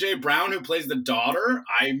Kimberly J. Brown, who plays the daughter.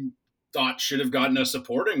 I thought should have gotten a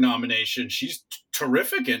supporting nomination. She's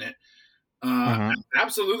terrific in it.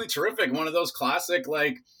 Absolutely terrific. One of those classic,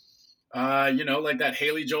 like, like that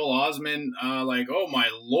Haley Joel Osment, like, oh my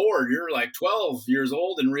Lord, you're like 12 years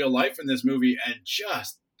old in real life in this movie and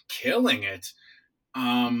just killing it.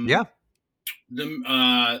 Yeah.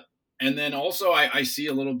 And then also I see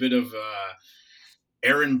a little bit of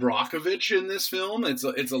Erin Brockovich in this film. It's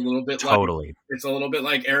a little bit totally. It's a little bit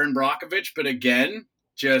like Erin Brockovich, but again,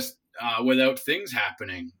 just without things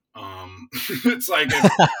happening. It's like,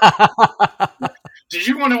 did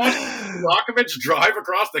you want to watch Brockovich drive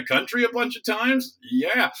across the country a bunch of times?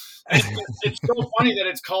 Yeah. It's so funny that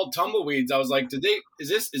it's called Tumbleweeds. I was like,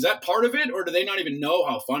 is that part of it, or do they not even know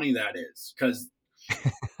how funny that is? Because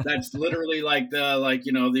that's literally like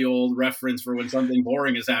the old reference for when something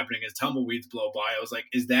boring is happening as tumbleweeds blow by. I was like,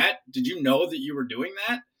 did you know that you were doing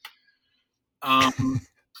that?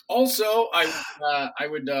 Also, I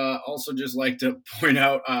would also just like to point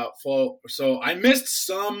out, so I missed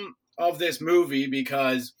some of this movie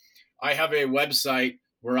because I have a website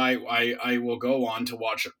where I will go on to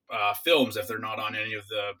watch films if they're not on any of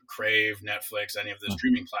the Crave, Netflix, any of the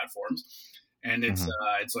streaming platforms, and it's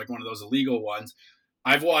like one of those illegal ones.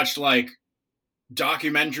 I've watched like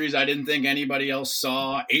documentaries I didn't think anybody else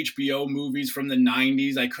saw, HBO movies from the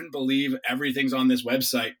 90s. I couldn't believe everything's on this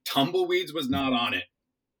website. Tumbleweeds was not on it.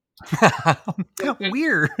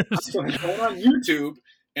 Weird. So I went on YouTube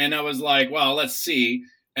and I was like, well, let's see.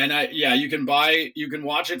 And you can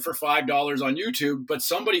watch it for $5 on YouTube, but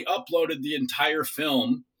somebody uploaded the entire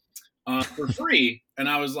film for free. And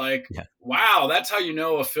I was like, wow, that's how you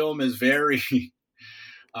know a film is very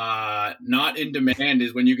not in demand,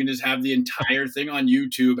 is when you can just have the entire thing on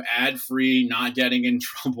YouTube ad free, not getting in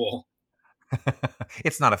trouble.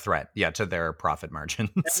 It's not a threat, to their profit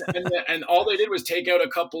margins. and all they did was take out a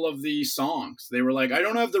couple of the songs. They were like, I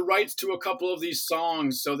don't have the rights to a couple of these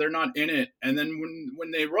songs, so they're not in it. And then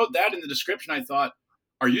when they wrote that in the description, I thought,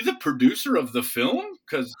 are you the producer of the film?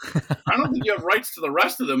 Because I don't think you have rights to the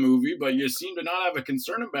rest of the movie, but you seem to not have a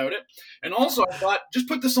concern about it. And also, I thought, just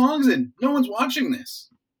put the songs in. No one's watching this.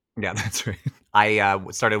 Yeah, that's right. I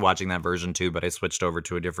started watching that version too, but I switched over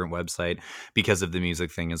to a different website because of the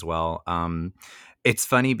music thing as well. It's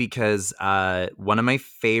funny because one of my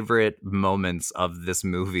favorite moments of this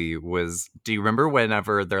movie was, do you remember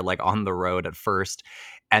whenever they're like on the road at first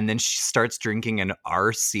and then she starts drinking an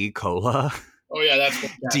RC cola? Oh yeah, that's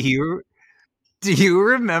Do you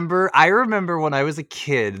remember? I remember when I was a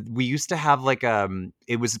kid, we used to have like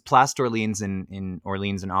it was Place d'Orleans in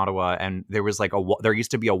Orleans in Ottawa, and there was like there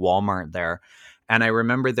used to be a Walmart there, and I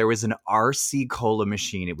remember there was an RC cola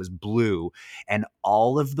machine. It was blue, and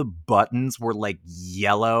all of the buttons were like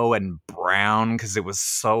yellow and brown because it was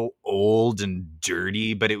so old and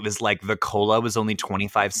dirty. But it was like the cola was only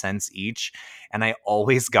 25 cents each, and I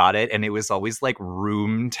always got it, and it was always like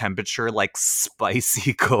room temperature, like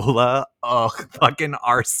spicy cola. Oh, fucking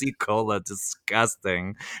RC cola,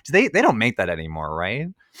 disgusting. They don't make that anymore, right?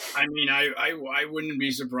 I mean, I wouldn't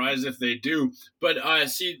be surprised if they do, but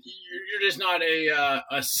see, you're just not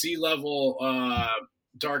a sea level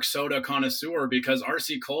dark soda connoisseur, because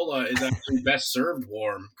RC Cola is actually best served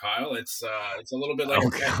warm, Kyle. It's a little bit like a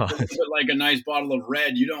little bit like a nice bottle of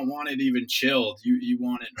red. You don't want it even chilled. You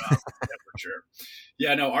want it temperature.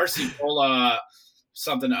 Yeah, no, RC Cola,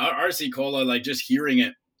 RC Cola, like just hearing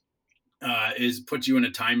it puts you in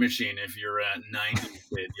a time machine if you're a 90s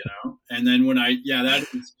kid, you know. And then that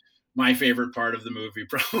is my favorite part of the movie,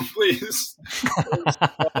 probably is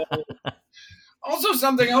also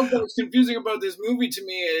something else that was confusing about this movie to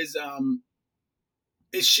me is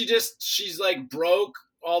she's like broke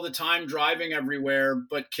all the time, driving everywhere,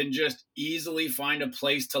 but can just easily find a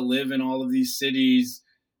place to live in all of these cities.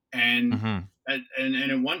 And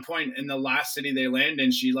and at one point in the last city they land in,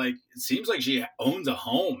 it seems like she owns a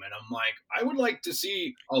home, and I'm like, I would like to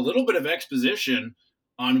see a little bit of exposition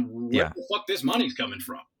on where the fuck this money's coming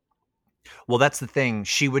from. Well, that's the thing.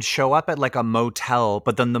 She would show up at like a motel,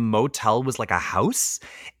 but then the motel was like a house,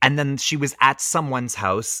 and then she was at someone's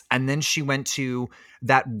house, and then she went to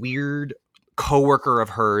that weird coworker of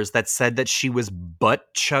hers that said that she was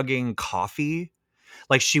butt chugging coffee.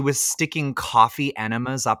 Like she was sticking coffee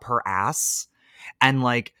enemas up her ass and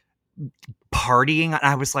like partying. And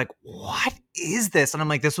I was like, what is this? And I'm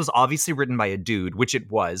like, this was obviously written by a dude, which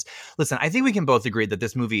it was. Listen, I think we can both agree that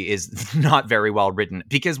this movie is not very well written,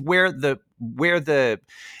 because where the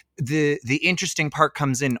interesting part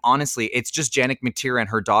comes in, honestly, it's just Janet McTeer and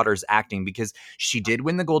her daughter's acting, because she did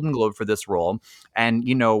win the Golden Globe for this role. And,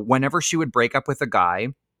 you know, whenever she would break up with a guy,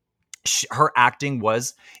 her acting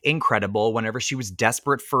was incredible. Whenever she was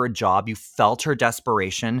desperate for a job, you felt her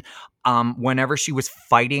desperation. Whenever she was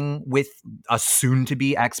fighting with a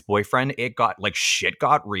soon-to-be ex-boyfriend, it got like shit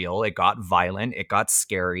got real. It got violent. It got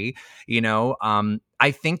scary. You know, I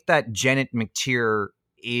think that Janet McTeer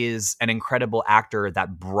is an incredible actor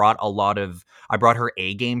that brought her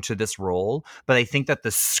A game to this role. But I think that the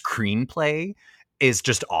screenplay is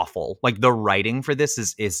just awful. Like the writing for this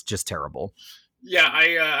is just terrible. Yeah,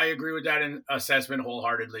 I agree with that assessment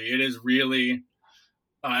wholeheartedly. It is really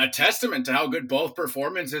a testament to how good both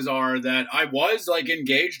performances are, that I was like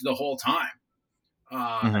engaged the whole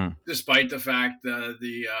time, despite the fact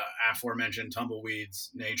the aforementioned tumbleweeds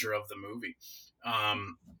nature of the movie.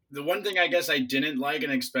 The one thing I guess I didn't like,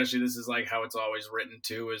 and especially this is like how it's always written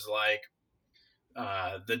too, is like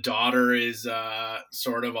the daughter is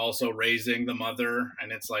sort of also raising the mother,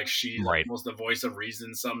 and it's like she's almost the voice of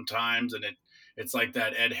reason sometimes, and it's like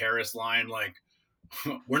that Ed Harris line, like,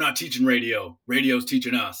 we're not teaching radio, radio's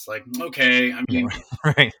teaching us. Like, okay, I mean,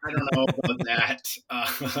 I don't know about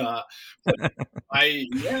that. But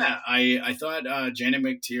I thought Janet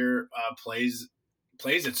McTeer plays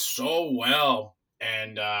it so well,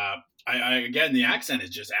 and I again, the accent is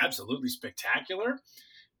just absolutely spectacular.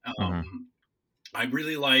 I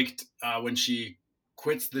really liked when she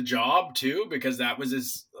quits the job too, because that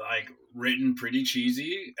was like written pretty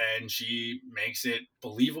cheesy, and she makes it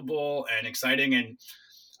believable and exciting. And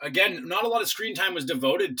again, not a lot of screen time was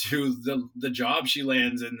devoted to the job she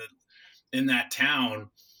lands in that town.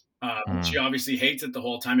 She obviously hates it the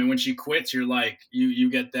whole time, and when she quits, you're like, you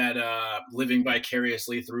get that living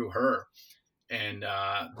vicariously through her. And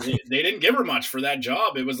they didn't give her much for that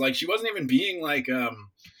job. It was like she wasn't even being like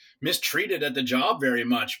mistreated at the job very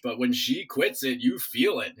much, but when she quits it, you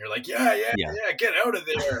feel it, and you're like, yeah, get out of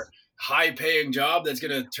there. High paying job that's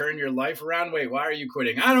going to turn your life around. Wait, why are you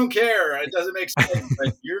quitting? I don't care. It doesn't make sense.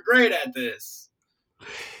 But you're great at this.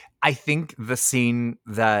 I think the scene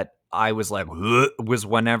that I was like, was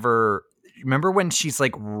whenever, remember when she's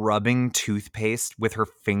like rubbing toothpaste with her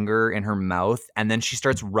finger in her mouth, and then she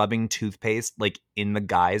starts rubbing toothpaste like in the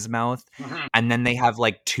guy's mouth, and then they have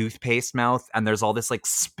like toothpaste mouth, and there's all this like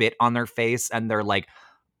spit on their face, and they're like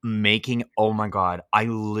making, oh my God, I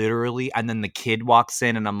literally, and then the kid walks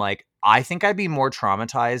in, and I'm like, I think I'd be more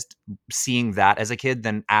traumatized seeing that as a kid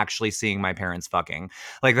than actually seeing my parents fucking.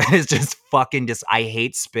 Like, that is just fucking I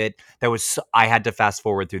hate spit. I had to fast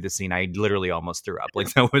forward through the scene. I literally almost threw up.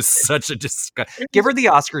 Like, that was such a give her the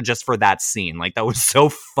Oscar just for that scene. Like, that was so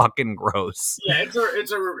fucking gross. Yeah,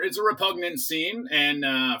 it's a repugnant scene, and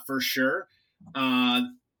for sure.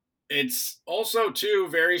 It's also too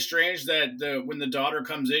very strange that when the daughter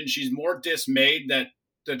comes in, she's more dismayed that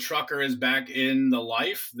the trucker is back in the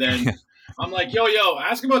life than I'm like, yo,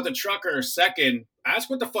 ask about the trucker second.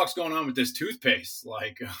 Ask what the fuck's going on with this toothpaste.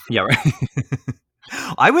 Like, yeah, right.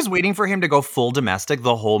 I was waiting for him to go full domestic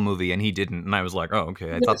the whole movie, and he didn't. And I was like, oh,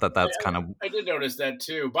 okay. I thought that's kind of. I did notice that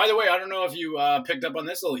too. By the way, I don't know if you picked up on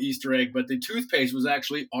this little Easter egg, but the toothpaste was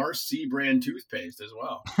actually RC brand toothpaste as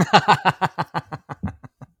well.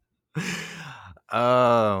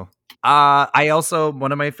 Oh. I also,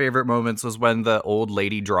 one of my favorite moments was when the old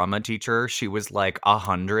lady drama teacher, she was like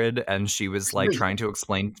 100 and she was like trying to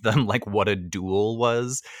explain to them like what a duel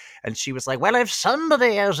was. And she was like, well, if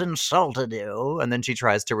somebody has insulted you, and then she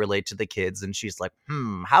tries to relate to the kids and she's like,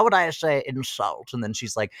 how would I say insult? And then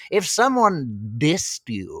she's like, if someone dissed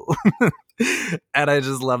you. And I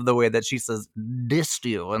just love the way that she says dissed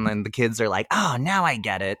you. And then the kids are like, oh, now I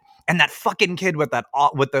get it. And that fucking kid with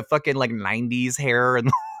the fucking like 90s hair and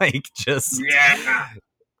like just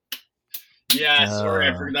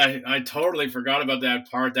sorry, I totally forgot about that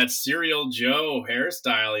part. That Serial Joe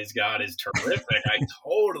hairstyle he's got is terrific. I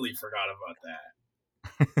totally forgot about that.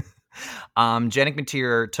 Janet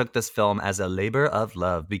McTeer took this film as a labor of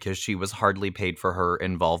love because she was hardly paid for her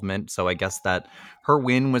involvement. So I guess that her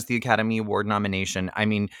win was the Academy Award nomination. I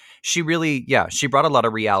mean, she brought a lot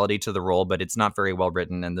of reality to the role, but it's not very well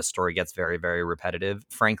written and the story gets very, very repetitive.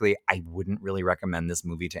 Frankly, I wouldn't really recommend this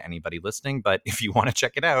movie to anybody listening, but if you want to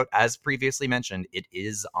check it out, as previously mentioned, it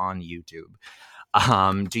is on YouTube.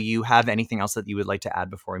 Do you have anything else that you would like to add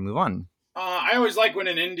before we move on? I always like when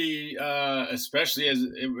an indie, especially as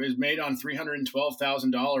it was made on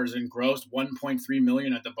 $312,000 and grossed $1.3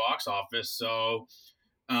 million at the box office. So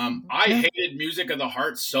I hated Music of the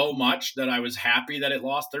Heart so much that I was happy that it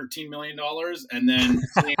lost $13 million. And then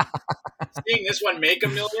seeing this one make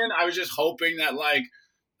 $1 million, I was just hoping that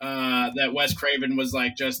that Wes Craven was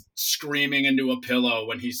like just screaming into a pillow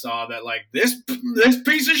when he saw that like this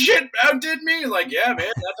piece of shit outdid me. Like, yeah, man,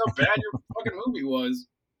 that's how bad your fucking movie was.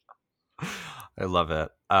 I love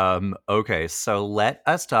it. Okay, so let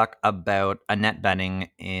us talk about Annette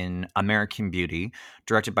Bening in American Beauty,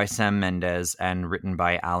 directed by Sam Mendes and written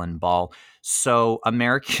by Alan Ball. So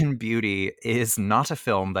American Beauty is not a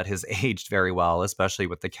film that has aged very well, especially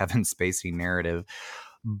with the Kevin Spacey narrative.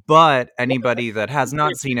 But anybody that has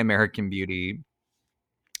not seen American Beauty...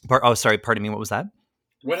 pardon me, what was that?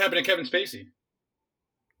 What happened to Kevin Spacey?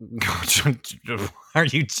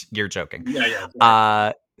 You're joking.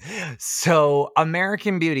 Yeah. So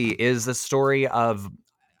American Beauty is the story of,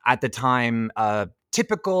 at the time, a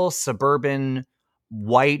typical suburban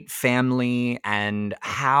white family and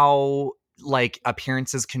how like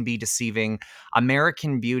appearances can be deceiving.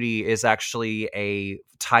 American Beauty is actually a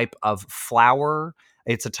type of flower.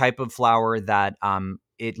 It's a type of flower that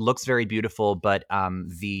it looks very beautiful, but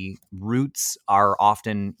the roots are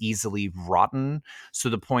often easily rotten. So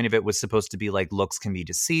the point of it was supposed to be like looks can be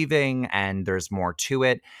deceiving and there's more to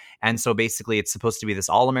it. And so basically it's supposed to be this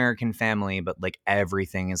all-American family, but like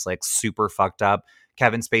everything is like super fucked up.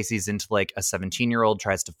 Kevin Spacey's into like a 17-year-old,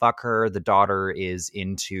 tries to fuck her. The daughter is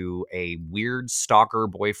into a weird stalker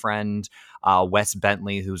boyfriend, Wes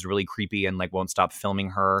Bentley, who's really creepy and like won't stop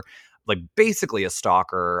filming her. Like basically a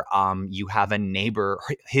stalker. You have a neighbor,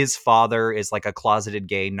 his father is like a closeted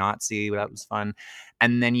gay Nazi. That was fun.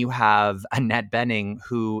 And then you have Annette Bening,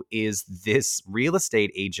 who is this real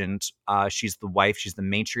estate agent. She's the wife, she's the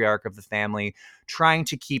matriarch of the family, trying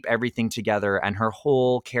to keep everything together. And her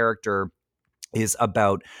whole character is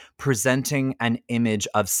about presenting an image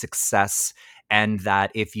of success, and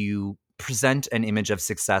that if you present an image of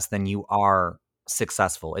success, then you are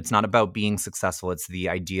successful. It's not about being successful. It's the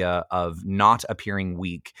idea of not appearing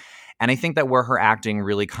weak. And I think that where her acting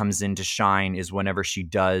really comes in to shine is whenever she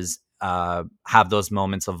does have those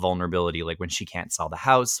moments of vulnerability, like when she can't sell the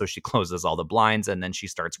house, so she closes all the blinds and then she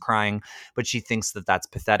starts crying, but she thinks that that's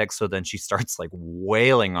pathetic. So then she starts like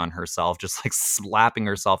wailing on herself, just like slapping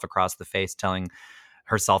herself across the face, telling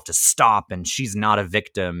herself to stop and she's not a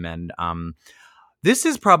victim. And this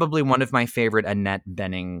is probably one of my favorite Annette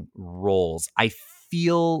Bening roles. I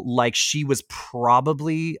feel like she was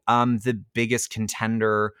probably the biggest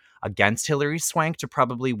contender against Hilary Swank to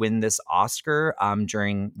probably win this Oscar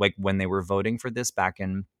during like when they were voting for this back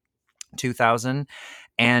in 2000.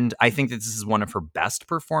 And I think that this is one of her best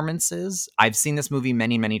performances. I've seen this movie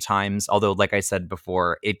many, many times, although, like I said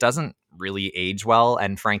before, it doesn't really age well.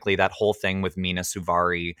 And frankly, that whole thing with Mina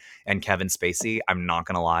Suvari and Kevin Spacey, I'm not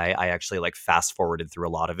going to lie, I actually like fast forwarded through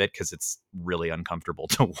a lot of it because it's really uncomfortable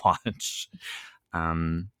to watch.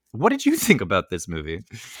 What did you think about this movie?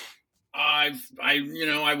 I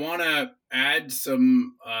want to add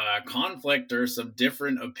some conflict or some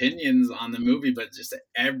different opinions on the movie, but just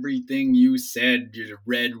everything you said just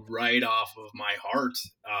read right off of my heart.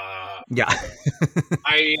 Yeah.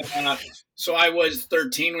 So I was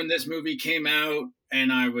 13 when this movie came out,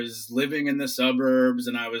 and I was living in the suburbs,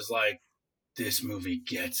 and I was like, this movie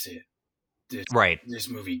gets it. This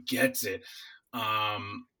movie gets it.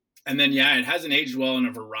 And then, yeah, it hasn't aged well in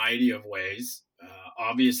a variety of ways.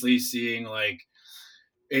 Obviously, seeing like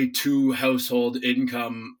a 2-household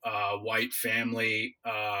income white family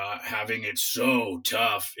having it so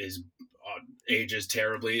tough is ages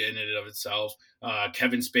terribly in and of itself.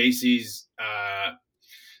 Kevin Spacey's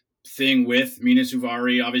thing with Mina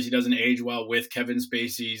Suvari obviously doesn't age well with Kevin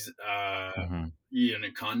Spacey's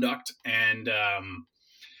conduct,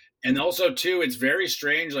 and also, too, it's very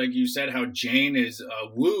strange, like you said, how Jane is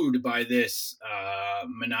wooed by this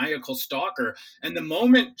maniacal stalker. And the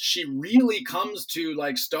moment she really comes to,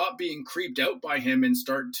 like, stop being creeped out by him and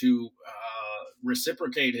start to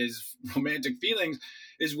reciprocate his romantic feelings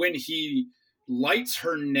is when he lights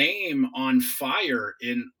her name on fire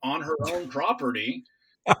on her own property.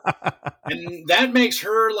 And that makes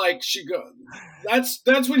her, like,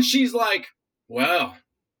 that's when she's like, well,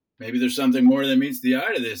 maybe there's something more than meets the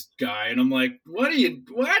eye to this guy. And I'm like, what?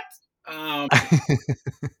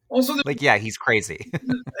 Also, like, yeah, he's crazy.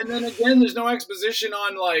 And then again, there's no exposition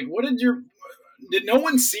on like, did no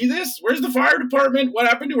one see this? Where's the fire department? What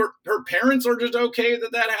happened to her? Her parents are just okay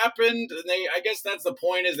that happened. And I guess that's the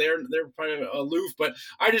point, is they're probably aloof, but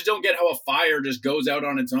I just don't get how a fire just goes out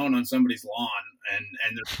on its own on somebody's lawn.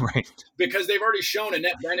 And right. Because they've already shown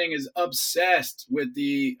Annette Bening is obsessed with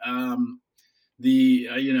the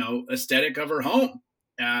aesthetic of her home.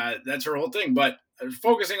 That's her whole thing. But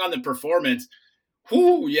focusing on the performance,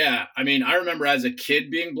 yeah. I mean, I remember as a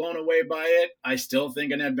kid being blown away by it. I still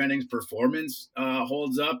think Annette Bening's performance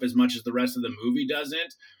holds up as much as the rest of the movie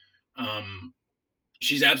doesn't.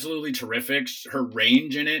 She's absolutely terrific. Her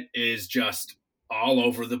range in it is just all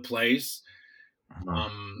over the place.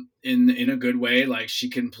 In a good way. Like, she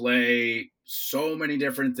can play so many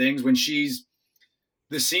different things. When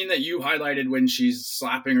the scene that you highlighted when she's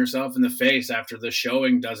slapping herself in the face after the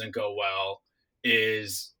showing doesn't go well,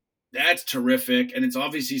 that's terrific. And it's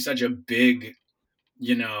obviously such a big,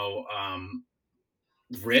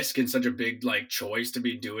 risk and such a big like choice to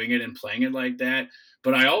be doing it and playing it like that.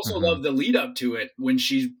 But I also love the lead up to it when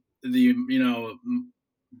she's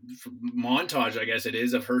montage, I guess it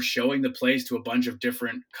is, of her showing the place to a bunch of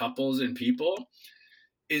different couples and people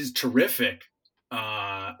is terrific.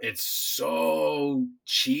 It's so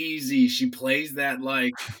cheesy. She plays that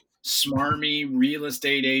like smarmy real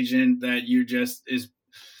estate agent that is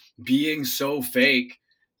being so fake.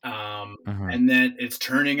 And that it's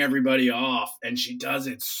turning everybody off, and she does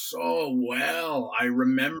it so well. I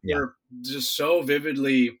remember just so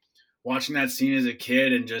vividly watching that scene as a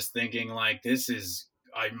kid and just thinking like,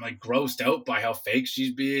 I'm like grossed out by how fake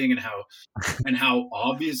she's being and how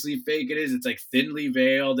obviously fake it is. It's like thinly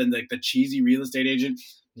veiled and like the cheesy real estate agent.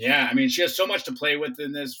 Yeah. I mean, she has so much to play with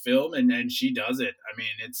in this film, and she does it. I mean,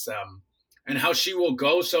 it's, and how she will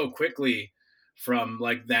go so quickly from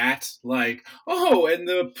like that, like, oh, and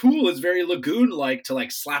the pool is very lagoon-like, to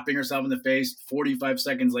like slapping herself in the face 45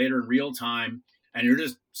 seconds later in real time. And you're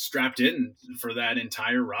just strapped in for that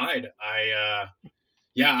entire ride. I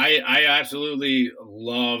absolutely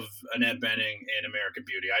love Annette Bening in American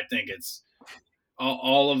Beauty. I think it's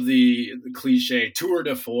all of the cliche tour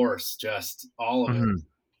de force, just all of it.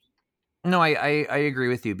 No, I agree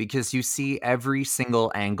with you, because you see every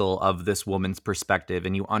single angle of this woman's perspective,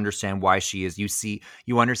 and you understand why she is.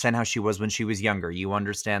 You understand how she was when she was younger. You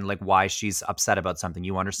understand like why she's upset about something.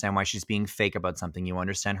 You understand why she's being fake about something. You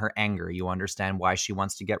understand her anger. You understand why she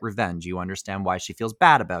wants to get revenge. You understand why she feels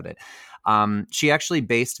bad about it. She actually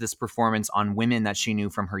based this performance on women that she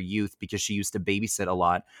knew from her youth, because she used to babysit a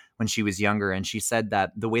lot when she was younger. And she said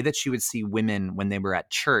that the way that she would see women when they were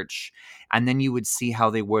at church, and then you would see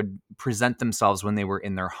how they would present themselves when they were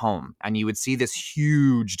in their home, and you would see this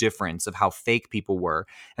huge difference of how fake people were.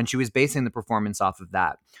 And she was basing the performance off of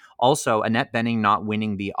that. Also, Annette Bening not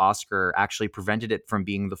winning the Oscar actually prevented it from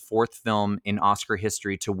being the 4th film in Oscar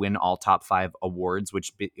history to win all top 5 awards,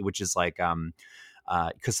 which is like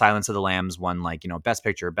because Silence of the Lambs won like, Best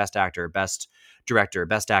Picture, Best Actor, Best Director,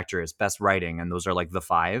 Best Actress, Best Writing, and those are like the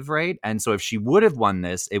 5, right? And so if she would have won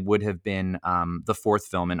this, it would have been the 4th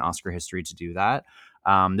film in Oscar history to do that.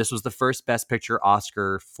 This was the first Best Picture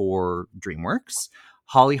Oscar for DreamWorks.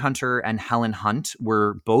 Holly Hunter and Helen Hunt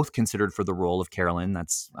were both considered for the role of Carolyn.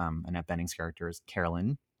 That's Annette Bening's character is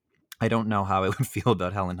Carolyn. I don't know how I would feel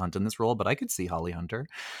about Helen Hunt in this role, but I could see Holly Hunter.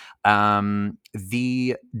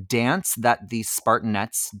 The dance that the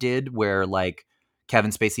Spartanettes did, where like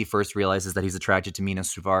Kevin Spacey first realizes that he's attracted to Mina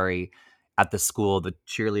Suvari at the school, the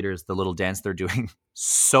cheerleaders, the little dance they're doing,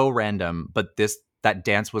 so random. But that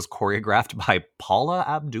dance was choreographed by Paula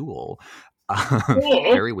Abdul.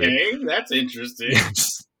 Very weird. That's interesting.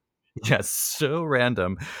 Yes, so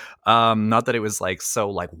random. Not that it was like so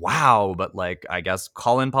like wow, but like I guess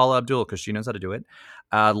call in Paula Abdul because she knows how to do it.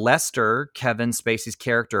 Lester, Kevin Spacey's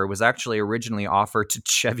character, was actually originally offered to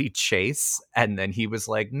Chevy Chase, and then he was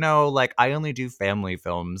like, "No, like I only do family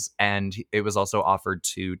films." And it was also offered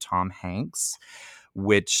to Tom Hanks,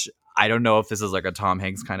 which I don't know if this is like a Tom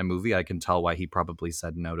Hanks kind of movie. I can tell why he probably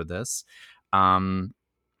said no to this.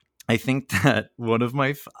 I think that one of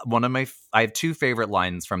my I have 2 favorite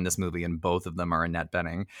lines from this movie, and both of them are Annette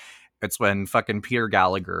Bening. It's when fucking Peter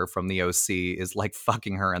Gallagher from the OC is like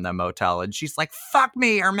fucking her in the motel, and she's like, "Fuck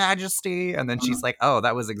me, Her Majesty," and then she's like, "Oh,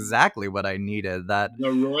 that was exactly what I needed." That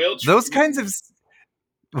the royal treatment. Those kinds of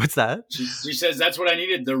what's that? She says that's what I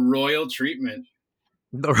needed. The royal treatment.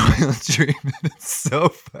 The royal treatment is so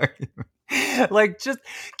funny. Like just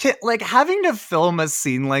like having to film a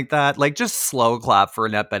scene like that, like just slow clap for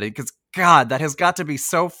Annette Bening, because God, that has got to be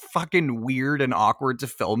so fucking weird and awkward to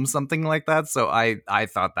film something like that. So I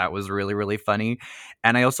thought that was really, really funny.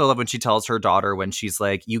 And I also love when she tells her daughter, when she's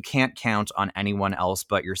like, "You can't count on anyone else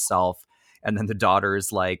but yourself." And then the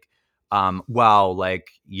daughter's like, wow, like,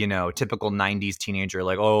 typical 90s teenager,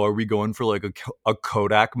 like, "Oh, are we going for like a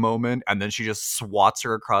Kodak moment?" And then she just swats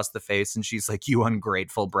her across the face and she's like, "You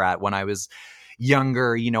ungrateful brat. When I was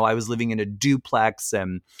younger, I was living in a duplex."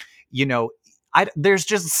 And, there's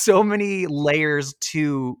just so many layers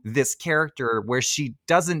to this character where she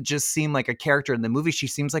doesn't just seem like a character in the movie. She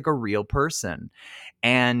seems like a real person.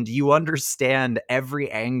 And you understand every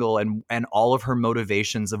angle and all of her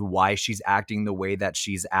motivations of why she's acting the way that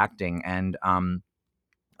she's acting. And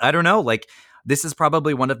I don't know, like, this is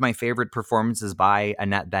probably one of my favorite performances by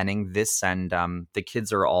Annette Bening. This and The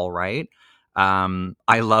Kids Are All Right.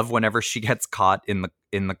 I love whenever she gets caught in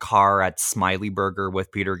the car at Smiley Burger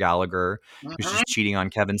with Peter Gallagher, because she's cheating on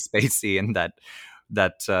Kevin Spacey, and that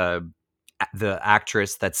the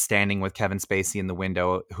actress that's standing with Kevin Spacey in the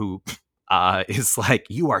window, who is like,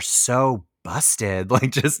 "You are so busted."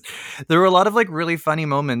 Like, just there were a lot of like really funny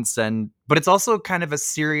moments, but it's also kind of a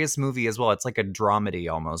serious movie as well. It's like a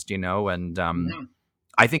dramedy almost, and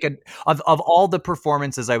I think of all the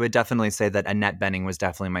performances, I would definitely say that Annette Bening was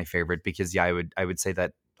definitely my favorite, because I would say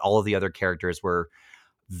that all of the other characters were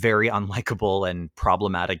very unlikable and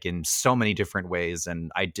problematic in so many different ways,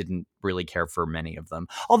 and I didn't really care for many of them.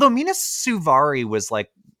 Although Mina Suvari was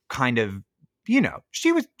like kind of,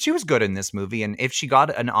 she was good in this movie, and if she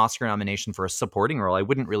got an Oscar nomination for a supporting role, I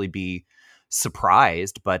wouldn't really be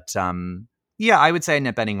surprised. But yeah, I would say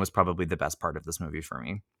Annette Bening was probably the best part of this movie for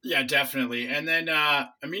me. Yeah, definitely. And then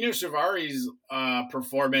Amina Savari's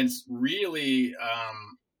performance really,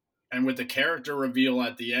 and with the character reveal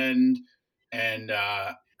at the end, and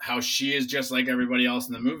how she is just like everybody else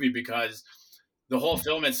in the movie, because the whole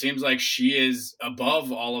film, it seems like she is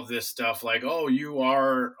above all of this stuff. Like, "Oh, you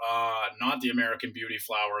are not the American Beauty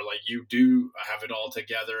flower. Like, you do have it all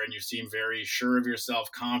together, and you seem very sure of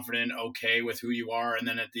yourself, confident, okay with who you are." And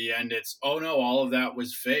then at the end, it's, "Oh no, all of that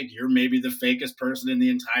was fake. You're maybe the fakest person in the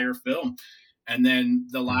entire film." And then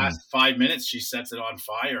the last 5 minutes, she sets it on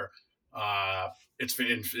fire.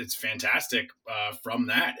 It's fantastic from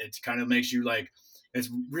that. It kind of makes you like, it's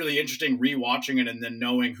really interesting rewatching it and then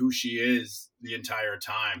knowing who she is the entire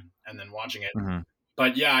time and then watching it.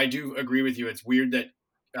 But yeah, I do agree with you. It's weird that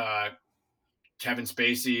Kevin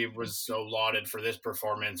Spacey was so lauded for this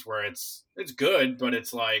performance, where it's good, but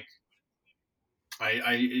it's like,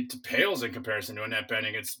 it pales in comparison to Annette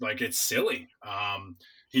Bening. It's like, it's silly.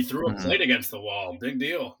 He threw a plate against the wall. Big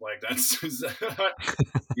deal. Like, that's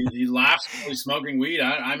he laughs while he's smoking weed.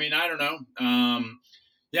 I mean, I don't know.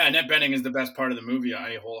 Yeah, Annette Bening is the best part of the movie.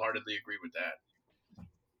 I wholeheartedly agree with that.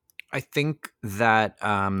 I think that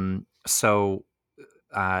the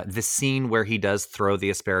scene where he does throw the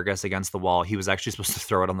asparagus against the wall, he was actually supposed to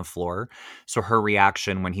throw it on the floor. So her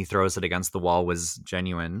reaction when he throws it against the wall was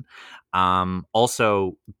genuine.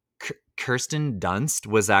 Also, Kirsten Dunst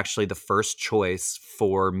was actually the first choice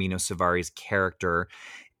for Mino Savari's character,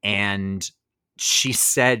 and she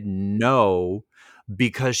said no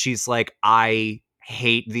because she's like, I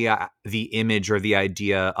hate the image or the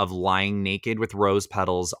idea of lying naked with rose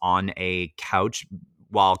petals on a couch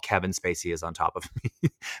while Kevin Spacey is on top of me.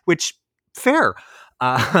 Which, fair.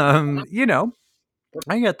 You know,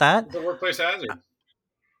 I get that. It's a workplace hazard.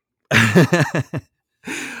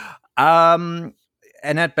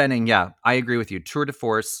 Annette Bening, yeah, I agree with you. Tour de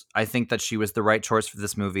force. I think that she was the right choice for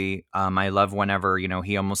this movie. I love whenever,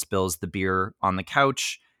 he almost spills the beer on the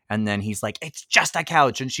couch and then he's like, it's just a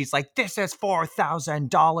couch. And she's like, this is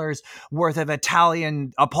 $4,000 worth of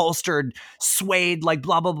Italian upholstered suede, like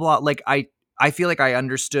blah, blah, blah. Like I feel like I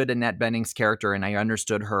understood Annette Bening's character and I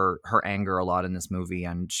understood her anger a lot in this movie.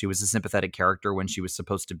 And she was a sympathetic character when she was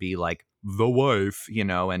supposed to be like the wife,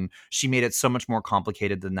 and she made it so much more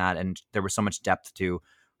complicated than that. And there was so much depth to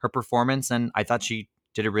her performance. And I thought she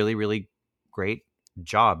did a really, really great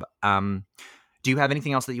job. Do you have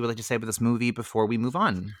anything else that you would like to say about this movie before we move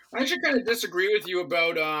on? I actually kind of disagree with you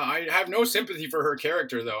about, I have no sympathy for her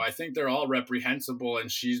character, though. I think they're all reprehensible,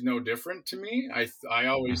 and she's no different to me. I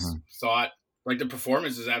always thought, like, the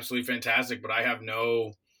performance is absolutely fantastic, but I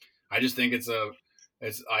just think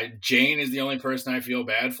Jane is the only person I feel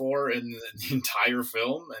bad for in the entire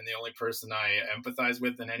film, and the only person I empathize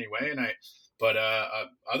with in any way. But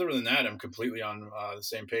other than that, I'm completely on the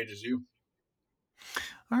same page as you.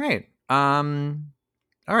 All right.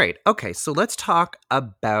 All right. Okay. So let's talk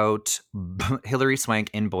about Hilary Swank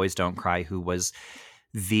in Boys Don't Cry, who was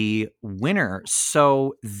the winner.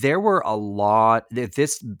 So there were a lot.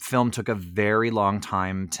 This film took a very long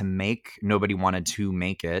time to make. Nobody wanted to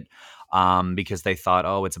make it because they thought,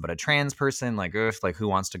 oh, it's about a trans person. Like who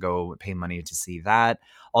wants to go pay money to see that?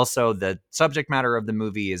 Also, the subject matter of the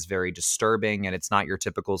movie is very disturbing, and it's not your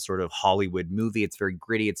typical sort of Hollywood movie. It's very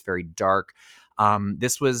gritty. It's very dark.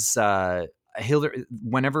 This was Hilary.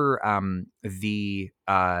 Whenever the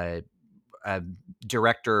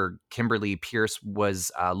director Kimberly Pierce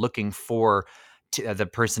was looking for the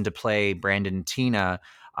person to play Brandon Teena,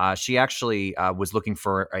 she actually was looking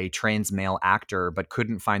for a trans male actor, but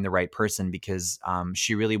couldn't find the right person because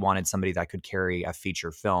she really wanted somebody that could carry a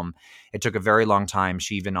feature film. It took a very long time.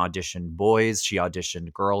 She even auditioned boys, she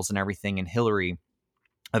auditioned girls and everything. And Hilary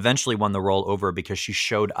eventually won the role over because she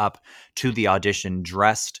showed up to the audition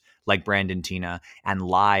dressed like Brandon Teena and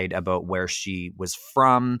lied about where she was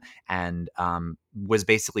from and was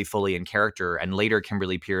basically fully in character. And later,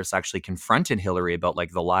 Kimberly Pierce actually confronted Hilary about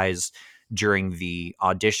like the lies during the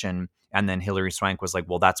audition. And then Hilary Swank was like,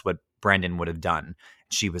 well, that's what Brandon would have done.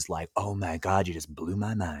 She was like, oh my God, you just blew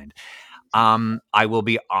my mind. I will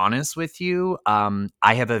be honest with you.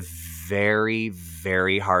 I have a very,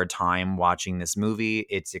 very hard time watching this movie.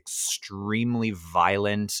 It's extremely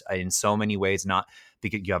violent in so many ways, not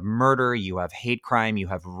because you have murder, you have hate crime, you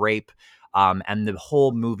have rape. And the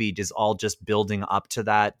whole movie is all just building up to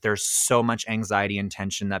that. There's so much anxiety and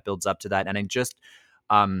tension that builds up to that. And it just,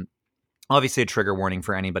 obviously a trigger warning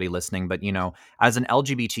for anybody listening, but as an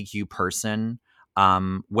LGBTQ person,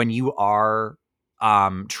 when you are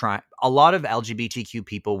a lot of LGBTQ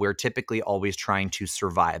people, we're typically always trying to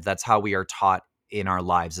survive. That's how we are taught in our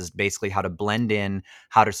lives, is basically how to blend in,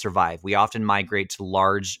 how to survive. We often migrate to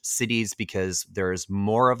large cities because there's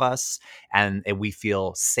more of us and we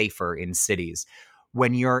feel safer in cities.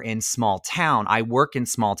 When you're in small town, I work in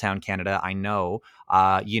small town Canada. I know,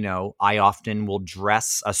 I often will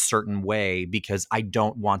dress a certain way because I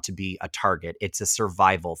don't want to be a target. It's a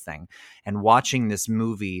survival thing. And watching this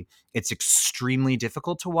movie, it's extremely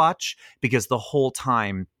difficult to watch because the whole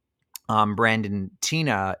time Brandon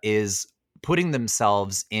Teena is putting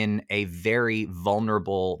themselves in a very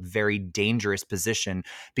vulnerable, very dangerous position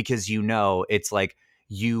because it's like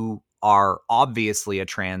you are obviously a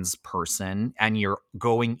trans person and you're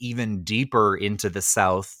going even deeper into the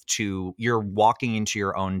South you're walking into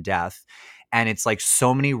your own death. And it's like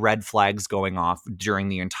so many red flags going off during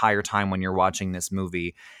the entire time when you're watching this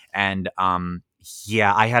movie. And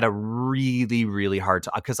I had a really, really hard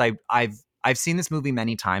time because I've seen this movie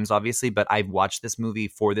many times, obviously, but I've watched this movie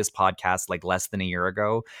for this podcast like less than a year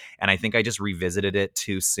ago. And I think I just revisited it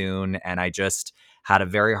too soon. And I just had a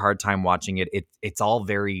very hard time watching it. It's all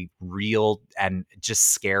very real and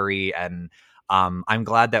just scary. And I'm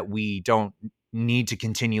glad that we don't need to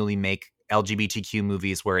continually make LGBTQ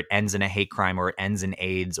movies where it ends in a hate crime or it ends in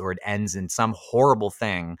AIDS or it ends in some horrible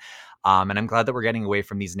thing. And I'm glad that we're getting away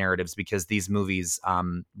from these narratives because these movies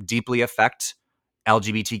deeply affect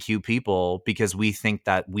LGBTQ people because we think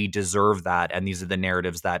that we deserve that. And these are the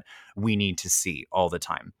narratives that we need to see all the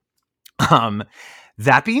time.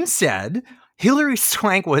 That being said, Hilary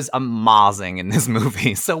Swank was amazing in this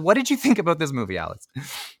movie. So what did you think about this movie, Alex?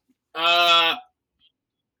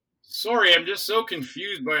 Sorry, I'm just so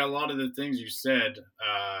confused by a lot of the things you said.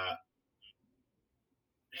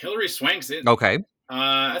 Hilary Swank's in. Okay.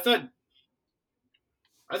 I thought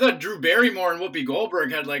Drew Barrymore and Whoopi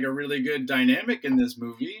Goldberg had like a really good dynamic in this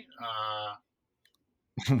movie.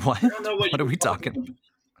 What? I don't know what are we talking about.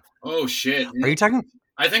 Oh shit! Are you talking?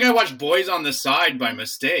 I think I watched Boys on the Side by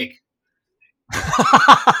mistake.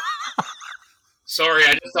 Sorry,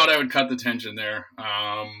 I just thought I would cut the tension there.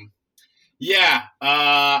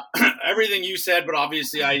 Everything you said, but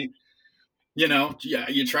obviously you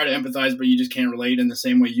try to empathize, but you just can't relate in the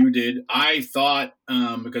same way you did. I thought,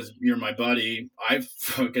 because you're my buddy, I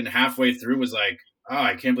fucking halfway through was like, oh,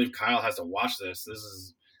 I can't believe Kyle has to watch this. It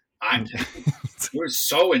was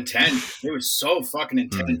so intense. It was so fucking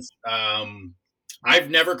intense.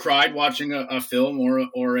 I've never cried watching a film or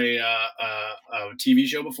a TV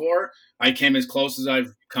show before. I came as close as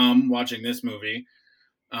I've come watching this movie.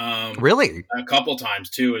 Really? A couple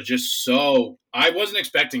times too. It's just so, I wasn't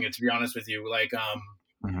expecting it, to be honest with you. Like,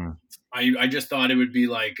 I just thought it would be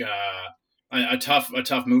like a tough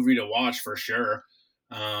movie to watch for sure.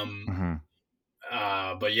 But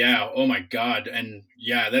yeah, oh my God. And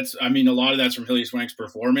yeah, a lot of that's from Hilary Swank's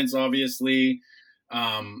performance, obviously.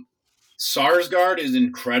 Sarsgaard is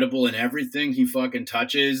incredible in everything he fucking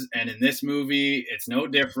touches. And in this movie, it's no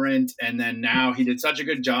different. And then now he did such a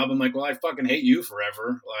good job. I'm like, well, I fucking hate you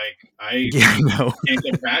forever. Like, I can't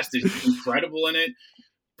get past it. He's incredible in it.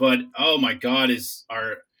 But, oh my God,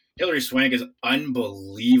 Hilary Swank is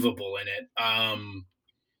unbelievable in it.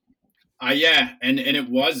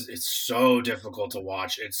 It's so difficult to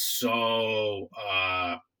watch. It's so,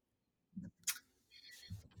 I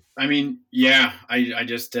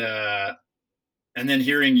just, and then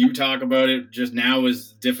hearing you talk about it just now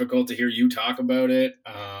was difficult to hear you talk about it.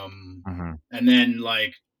 And then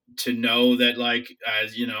like to know that like,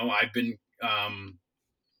 as you know, I've been, I've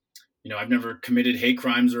never committed hate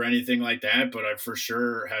crimes or anything like that, but I for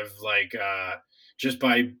sure have like, just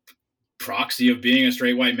by proxy of being a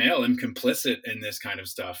straight white male, I'm complicit in this kind of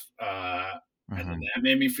stuff. And then that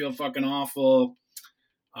made me feel fucking awful.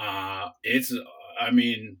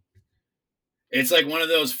 It's like one of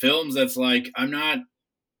those films that's like,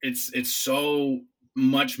 it's so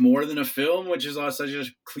much more than a film, which is such a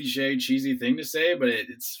cliche, cheesy thing to say, but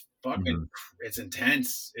it's fucking, it's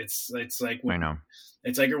intense. It's like, I know.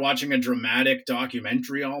 It's like you're watching a dramatic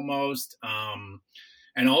documentary almost.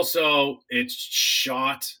 And also it's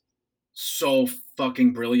shot so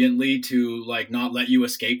fucking brilliantly to like not let you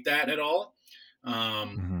escape that at all.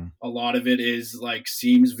 A lot of it is like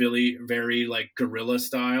seems really very like guerrilla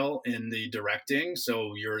style in the directing,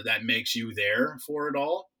 so that makes you there for it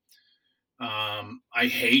all. I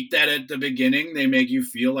hate that at the beginning they make you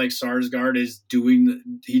feel like Sarsgaard is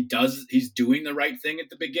he's doing the right thing at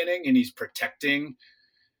the beginning and he's protecting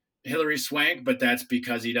Hilary Swank, but that's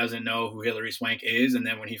because he doesn't know who Hilary Swank is, and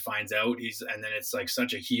then when he finds out and then it's like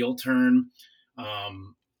such a heel turn.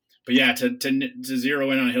 But yeah, to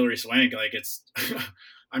zero in on Hilary Swank, like it's,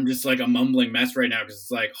 I'm just like a mumbling mess right now because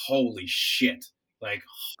it's like, holy shit. Like,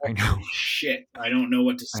 holy shit. I don't know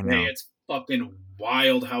what to say. It's fucking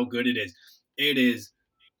wild how good it is. It is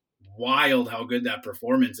wild how good that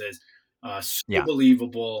performance is. So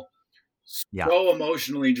believable. So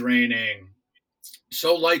emotionally draining.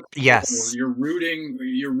 So like, yes, you're rooting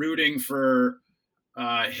for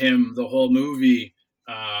him the whole movie.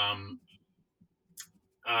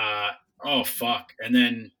 Oh fuck, and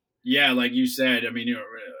then like you said, the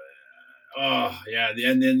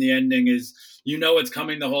ending is, it's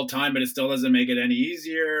coming the whole time, but it still doesn't make it any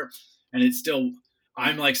easier, and it's still,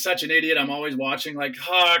 I'm like such an idiot. I'm always watching like,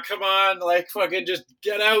 come on, like fucking just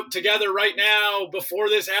get out together right now before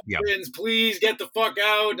this happens. Please get the fuck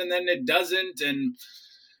out, and then it doesn't, and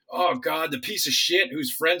oh God, the piece of shit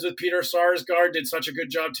who's friends with Peter Sarsgaard did such a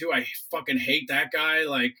good job too. I fucking hate that guy.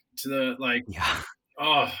 Like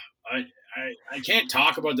I can't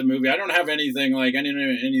talk about the movie. I don't have anything like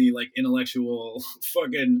any like intellectual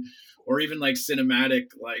fucking or even like cinematic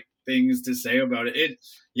like things to say about it.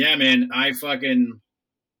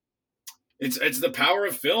 It's the power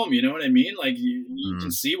of film. You know what I mean? Like you can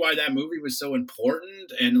see why that movie was so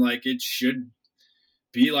important, and like it should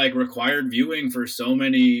be like required viewing for so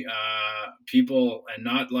many people, and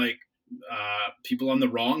not like people on the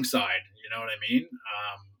wrong side. You know what I mean?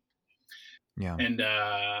 And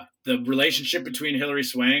the relationship between Hilary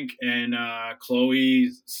Swank and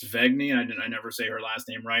Chloe Sevigny, I never say her last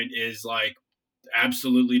name right, is like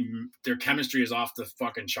absolutely, their chemistry is off the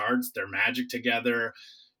fucking charts. They're magic together.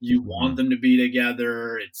 you want them to be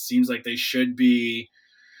together. It seems like they should be.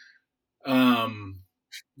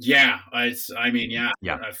 Yeah, I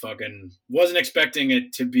fucking wasn't expecting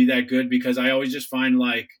it to be that good, because I always just find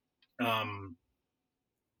like, and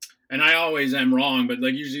I always am wrong, but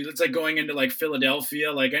like usually it's like going into like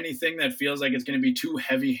Philadelphia, like anything that feels like it's going to be too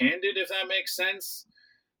heavy handed, if that makes sense.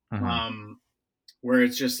 Where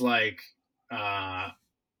it's just like,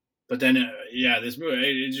 but then, this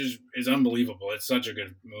movie, it just is unbelievable. It's such a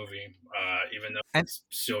good movie, even though it's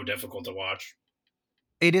so difficult to watch.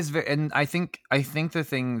 It is very, and I think the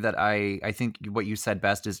thing that I think what you said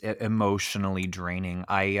best is emotionally draining.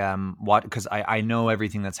 Because I know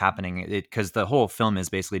everything that's happening. Because the whole film is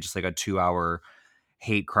basically just like a 2-hour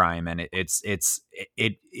hate crime, and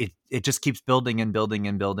it just keeps building and building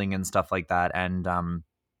and building and stuff like that. And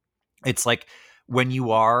it's like, when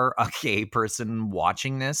you are a gay person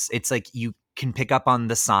watching this, it's like you can pick up on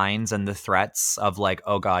the signs and the threats of like,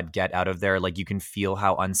 oh God, get out of there. Like, you can feel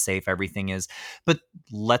how unsafe everything is. But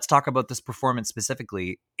let's talk about this performance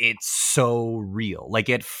specifically. It's so real. Like,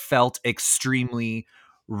 it felt extremely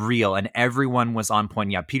real, and everyone was on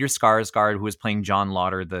point. Yeah, Peter Skarsgård, who was playing John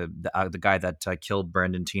Lauder, the guy that killed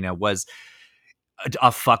Brandon Teena, was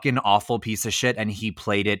a fucking awful piece of shit, and he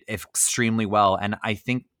played it extremely well. And I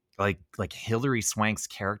think like Hilary Swank's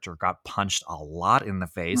character got punched a lot in the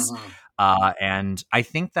face. And I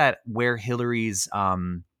think that where Hilary's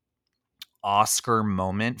Oscar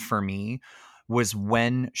moment for me was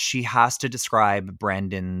when she has to describe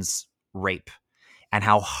Brandon's rape and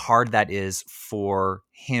how hard that is for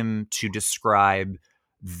him to describe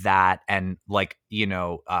that, and like,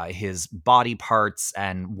 his body parts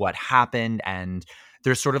and what happened. And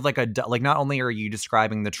there's sort of like not only are you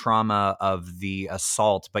describing the trauma of the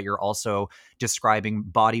assault, but you're also describing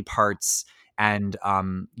body parts and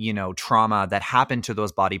trauma that happened to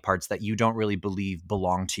those body parts that you don't really believe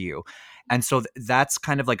belong to you. And so that's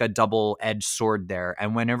kind of like a double-edged sword there.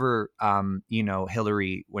 And whenever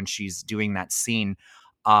Hilary, when she's doing that scene,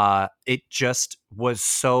 it just was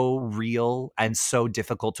so real and so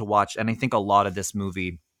difficult to watch. And I think a lot of this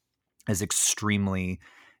movie is extremely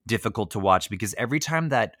difficult to watch, because every time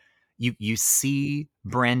that you see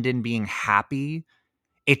Brandon being happy,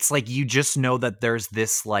 it's like you just know that there's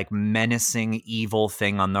this like menacing evil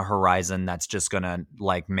thing on the horizon that's just gonna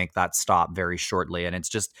like make that stop very shortly. And it's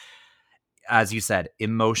just, as you said,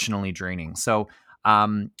 emotionally draining. So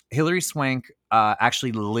Hilary Swank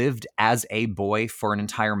actually lived as a boy for an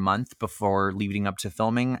entire month before leading up to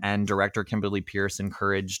filming, and director Kimberly Peirce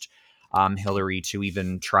encouraged Hilary to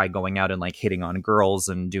even try going out and like hitting on girls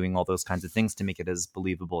and doing all those kinds of things to make it as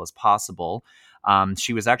believable as possible.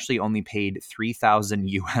 She was actually only paid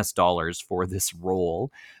 $3,000 for this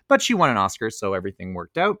role, but she won an Oscar, so everything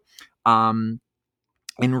worked out.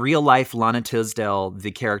 In real life, Lana Tisdale,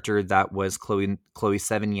 the character that was Chloe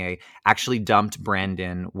Sevigny, actually dumped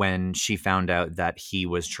Brandon when she found out that he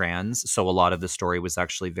was trans. So a lot of the story was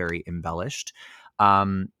actually very embellished.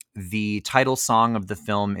 The title song of the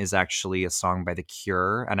film is actually a song by The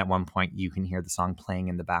Cure, and at one point you can hear the song playing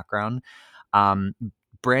in the background.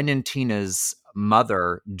 Brandon Teena's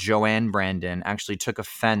mother, Joanne Brandon, actually took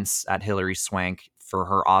offense at Hilary Swank for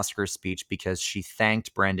her Oscar speech because she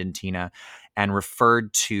thanked Brandon Teena and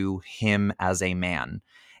referred to him as a man.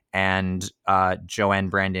 And Joanne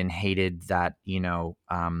Brandon hated that,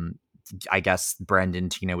 I guess Brandon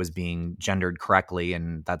Teena was being gendered correctly,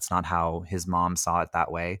 and that's not how his mom saw it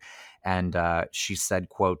that way. And she said,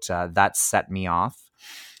 quote, "That set me off,"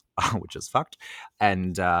 which is fucked.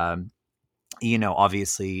 And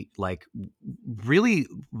obviously, like, really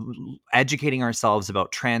educating ourselves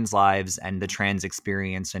about trans lives and the trans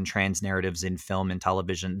experience and trans narratives in film and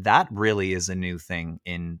television. That really is a new thing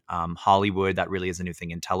in Hollywood. That really is a new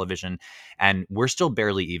thing in television. And we're still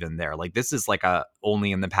barely even there. Like, this is like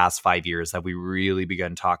only in the past 5 years have we really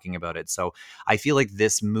begun talking about it. So I feel like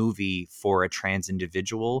this movie for a trans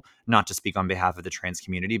individual, not to speak on behalf of the trans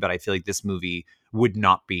community, but I feel like this movie would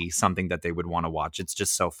not be something that they would want to watch. It's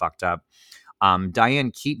just so fucked up.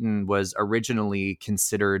 Diane Keaton was originally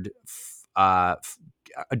considered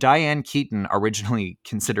directing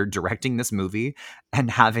this movie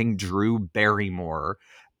and having Drew Barrymore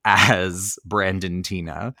as Brandon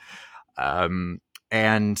Teena.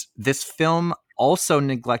 And this film also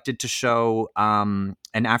neglected to show an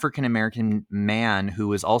African-American man who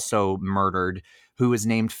was also murdered, who was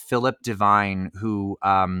named Philip Devine, who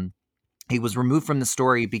he was removed from the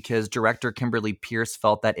story because director Kimberly Peirce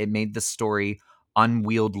felt that it made the story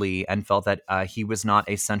unwieldy and felt that he was not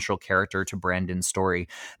a central character to Brandon's story.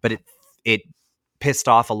 But it pissed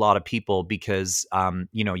off a lot of people because,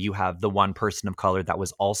 you have the one person of color that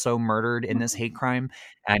was also murdered in this hate crime,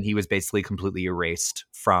 and he was basically completely erased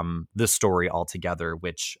from the story altogether,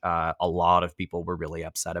 which a lot of people were really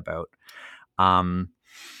upset about. I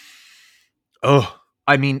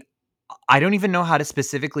mean, I don't even know how to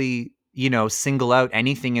specifically, single out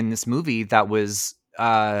anything in this movie that was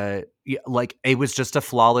like, it was just a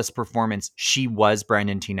flawless performance. She was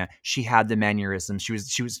Brandon Teena. She had the mannerisms. She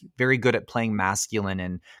was very good at playing masculine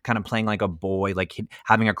and kind of playing like a boy, like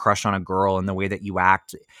having a crush on a girl, and the way that you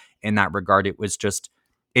act in that regard, it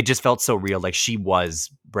just felt so real. Like she was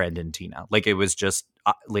Brandon Teena. Like it was just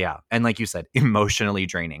yeah, and like you said, emotionally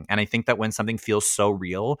draining. And I think that when something feels so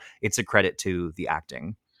real, it's a credit to the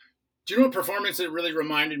acting. Do you know what performance it really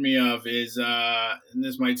reminded me of is, and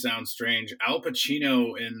this might sound strange, Al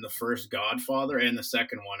Pacino in the first Godfather, and the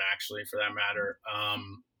second one, actually, for that matter.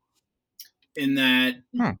 In that,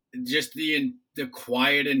 just the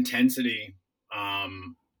quiet intensity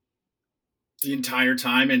the entire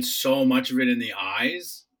time, and so much of it in the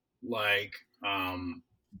eyes. Like, I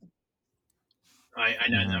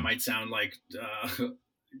know that might sound like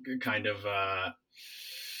kind of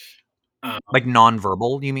like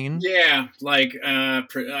nonverbal, you mean? Yeah, like I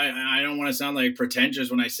don't want to sound like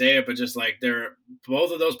pretentious when I say it, but just like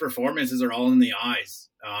both of those performances are all in the eyes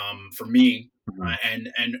for me. And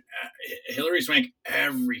Hilary Swank,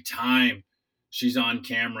 every time she's on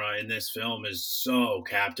camera in this film, is so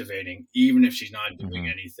captivating, even if she's not doing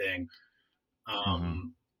anything.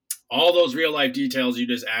 All those real life details you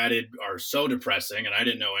just added are so depressing, and I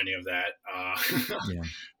didn't know any of that.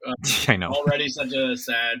 I know. Already such a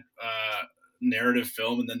sad narrative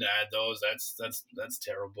film, and then to add those, that's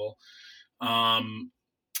terrible.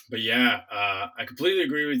 But yeah, I completely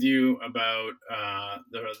agree with you about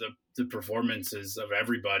the performances of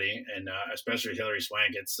everybody, and especially Hilary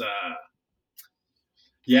Swank. It's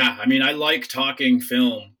yeah, I mean, I like talking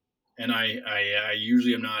film, and I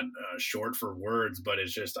usually am not short for words, but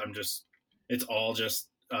it's all just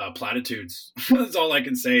platitudes. That's all I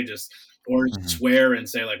can say. Just or swear and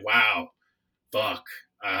say like, "Wow, fuck."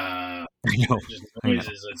 Just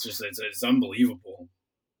noises. It's unbelievable.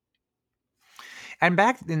 And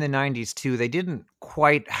back in the 90s too, they didn't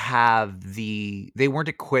quite have they weren't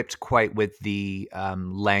equipped quite with the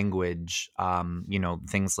language,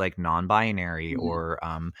 things like non-binary or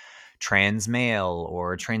trans male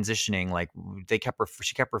or transitioning. Like she kept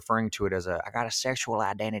referring to it as I got a sexual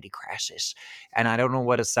identity crisis. And I don't know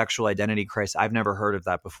what a sexual identity crisis, I've never heard of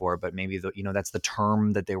that before, but maybe that's the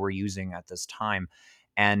term that they were using at this time.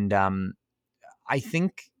 And I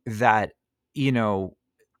think that,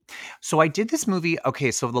 so I did this movie.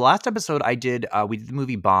 Okay, so the last episode I did, we did the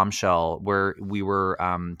movie Bombshell, where we were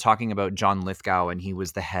talking about John Lithgow, and he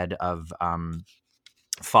was the head of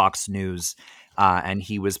Fox News, and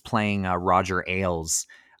he was playing Roger Ailes,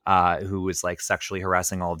 who was like sexually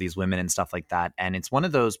harassing all of these women and stuff like that. And it's one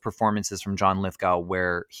of those performances from John Lithgow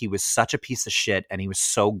where he was such a piece of shit, and he was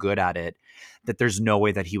so good at it that there's no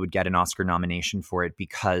way that he would get an Oscar nomination for it,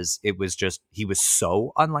 because he was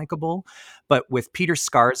so unlikable. But with Peter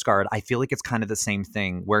Skarsgård, I feel like it's kind of the same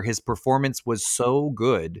thing, where his performance was so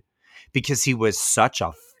good because he was such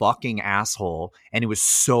a fucking asshole, and it was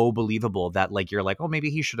so believable that like you're like, oh,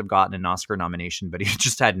 maybe he should have gotten an Oscar nomination, but he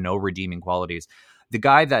just had no redeeming qualities. The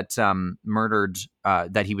guy that murdered,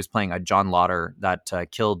 that he was playing, John Lauder, that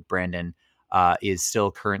killed Brandon, is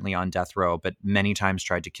still currently on death row, but many times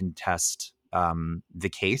tried to contest the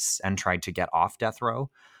case and tried to get off death row.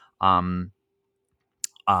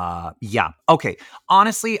 Yeah. Okay.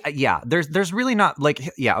 Honestly, yeah, there's really not like,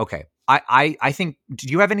 yeah. Okay. I think, do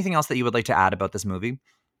you have anything else that you would like to add about this movie?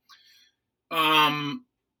 The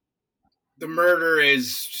murder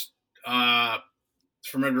is,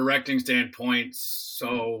 from a directing standpoint,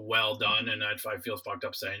 so well done, and I feel fucked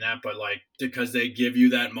up saying that, but like, because they give you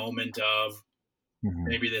that moment of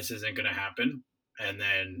maybe this isn't going to happen, and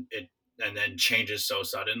then changes so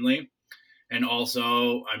suddenly. And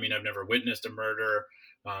also, I mean, I've never witnessed a murder,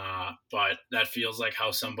 but that feels like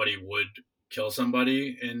how somebody would kill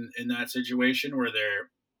somebody in that situation, where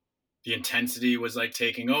the intensity was like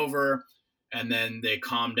taking over, and then they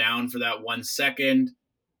calm down for that 1 second,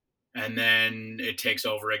 and then it takes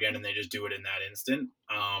over again, and they just do it in that instant.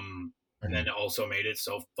 And then it also made it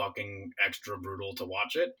so fucking extra brutal to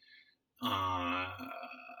watch it.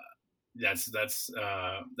 That's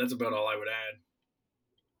about all I would add.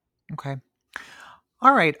 Okay.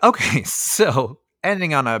 All right. Okay. So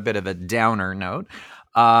ending on a bit of a downer note,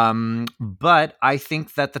 but I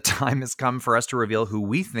think that the time has come for us to reveal who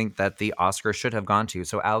we think that the Oscar should have gone to.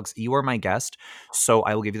 So Alex, you are my guest, so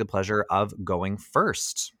I will give you the pleasure of going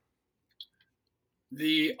first.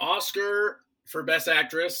 The Oscar for Best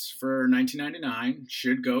Actress for 1999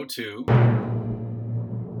 should go to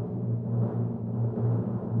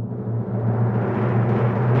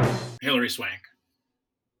Hilary Swank.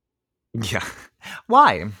 Yeah.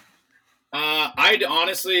 Why? I'd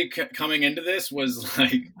honestly, coming into this, was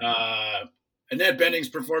like Annette Bening's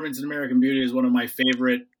performance in American Beauty is one of my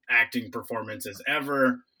favorite acting performances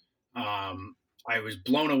ever. I was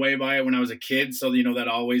blown away by it when I was a kid, so that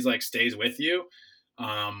always like stays with you.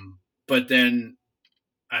 But then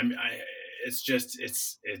it's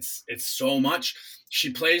so much.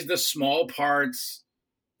 She plays the small parts,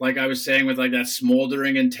 like I was saying, with like that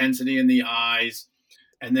smoldering intensity in the eyes.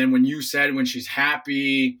 And then when she's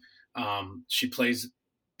happy, she plays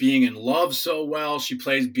being in love so well. She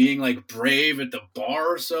plays being like brave at the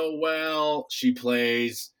bar so well. She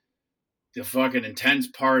plays the fucking intense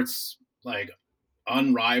parts like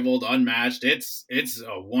unrivaled, unmatched. It's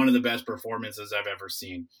one of the best performances I've ever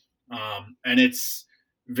seen. And it's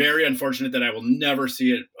very unfortunate that I will never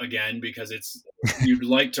see it again, because you'd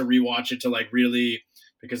like to rewatch it to like really,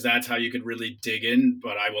 because that's how you could really dig in,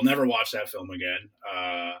 but I will never watch that film again.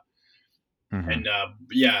 And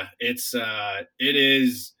yeah, it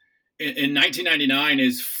is in 1999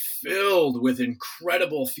 is filled with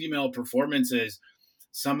incredible female performances.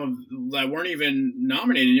 Some of that weren't even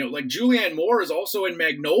nominated. Like Julianne Moore is also in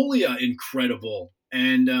Magnolia, incredible,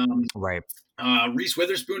 and Right. Reese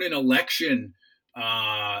Witherspoon in Election.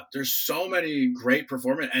 There's so many great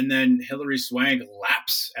performances, and then Hilary Swank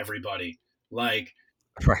laps everybody. Like,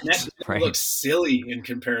 Right. looks silly in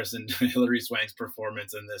comparison to Hilary Swank's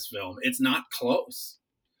performance in this film. It's not close.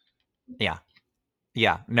 Yeah.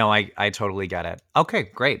 No, I totally get it. Okay,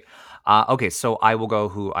 great. Okay, so I will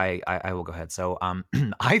go. I will go ahead. So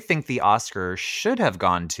I think the Oscar should have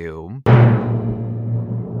gone to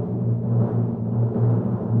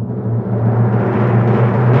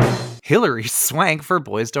Hilary Swank for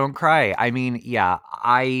Boys Don't Cry. I mean, yeah,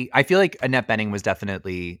 I feel like Annette Bening was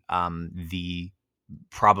definitely the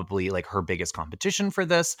probably like her biggest competition for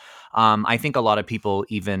this. I think a lot of people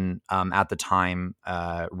even at the time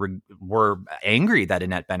were angry that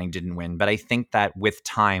Annette Bening didn't win. But I think that with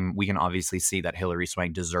time, we can obviously see that Hilary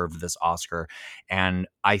Swank deserved this Oscar. And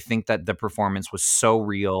I think that the performance was so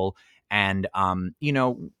real. And,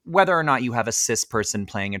 whether or not you have a cis person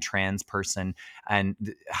playing a trans person and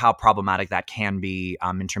how problematic that can be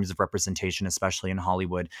in terms of representation, especially in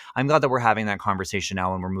Hollywood. I'm glad that we're having that conversation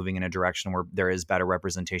now and we're moving in a direction where there is better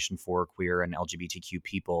representation for queer and LGBTQ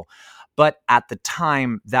people. But at the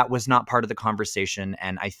time, that was not part of the conversation.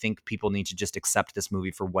 And I think people need to just accept this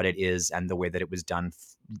movie for what it is and the way that it was done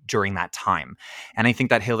during that time. And I think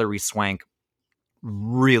that Hilary Swank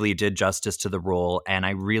really did justice to the role. And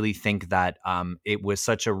I really think that it was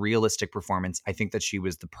such a realistic performance. I think that she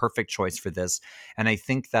was the perfect choice for this. And I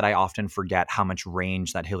think that I often forget how much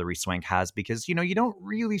range that Hilary Swank has because, you don't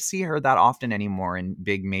really see her that often anymore in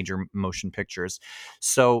big major motion pictures.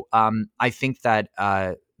 So I think that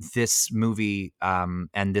this movie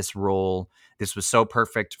and this role, this was so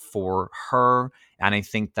perfect for her. And I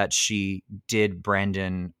think that she did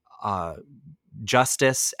Brandon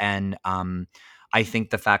justice. And I think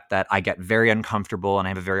the fact that I get very uncomfortable and I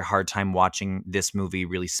have a very hard time watching this movie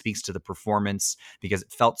really speaks to the performance because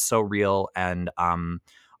it felt so real. And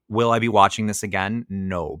will I be watching this again?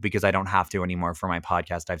 No, because I don't have to anymore for my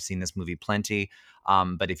podcast. I've seen this movie plenty.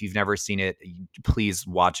 But if you've never seen it, please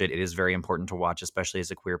watch it. It is very important to watch, especially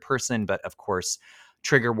as a queer person. But of course,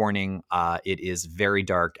 trigger warning, it is very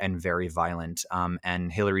dark and very violent.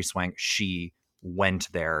 And Hilary Swank, she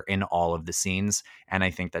went there in all of the scenes. And I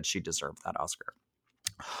think that she deserved that Oscar.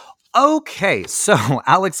 Okay, so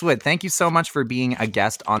Alex Wood, thank you so much for being a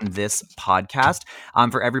guest on this podcast.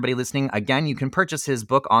 For everybody listening, again, you can purchase his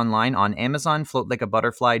book online on Amazon, Float Like a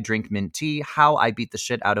Butterfly, Drink Mint Tea, How I Beat the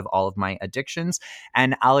Shit Out of All of My Addictions.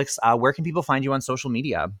 And Alex, where can people find you on social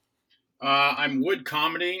media? I'm Wood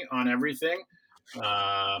Comedy on everything.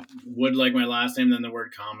 Wood like my last name, then the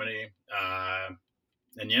word comedy.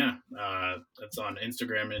 And yeah, that's on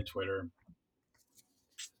Instagram and Twitter.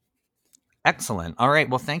 Excellent. All right.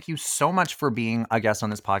 Well, thank you so much for being a guest on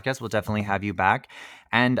this podcast. We'll definitely have you back.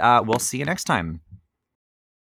 And we'll see you next time.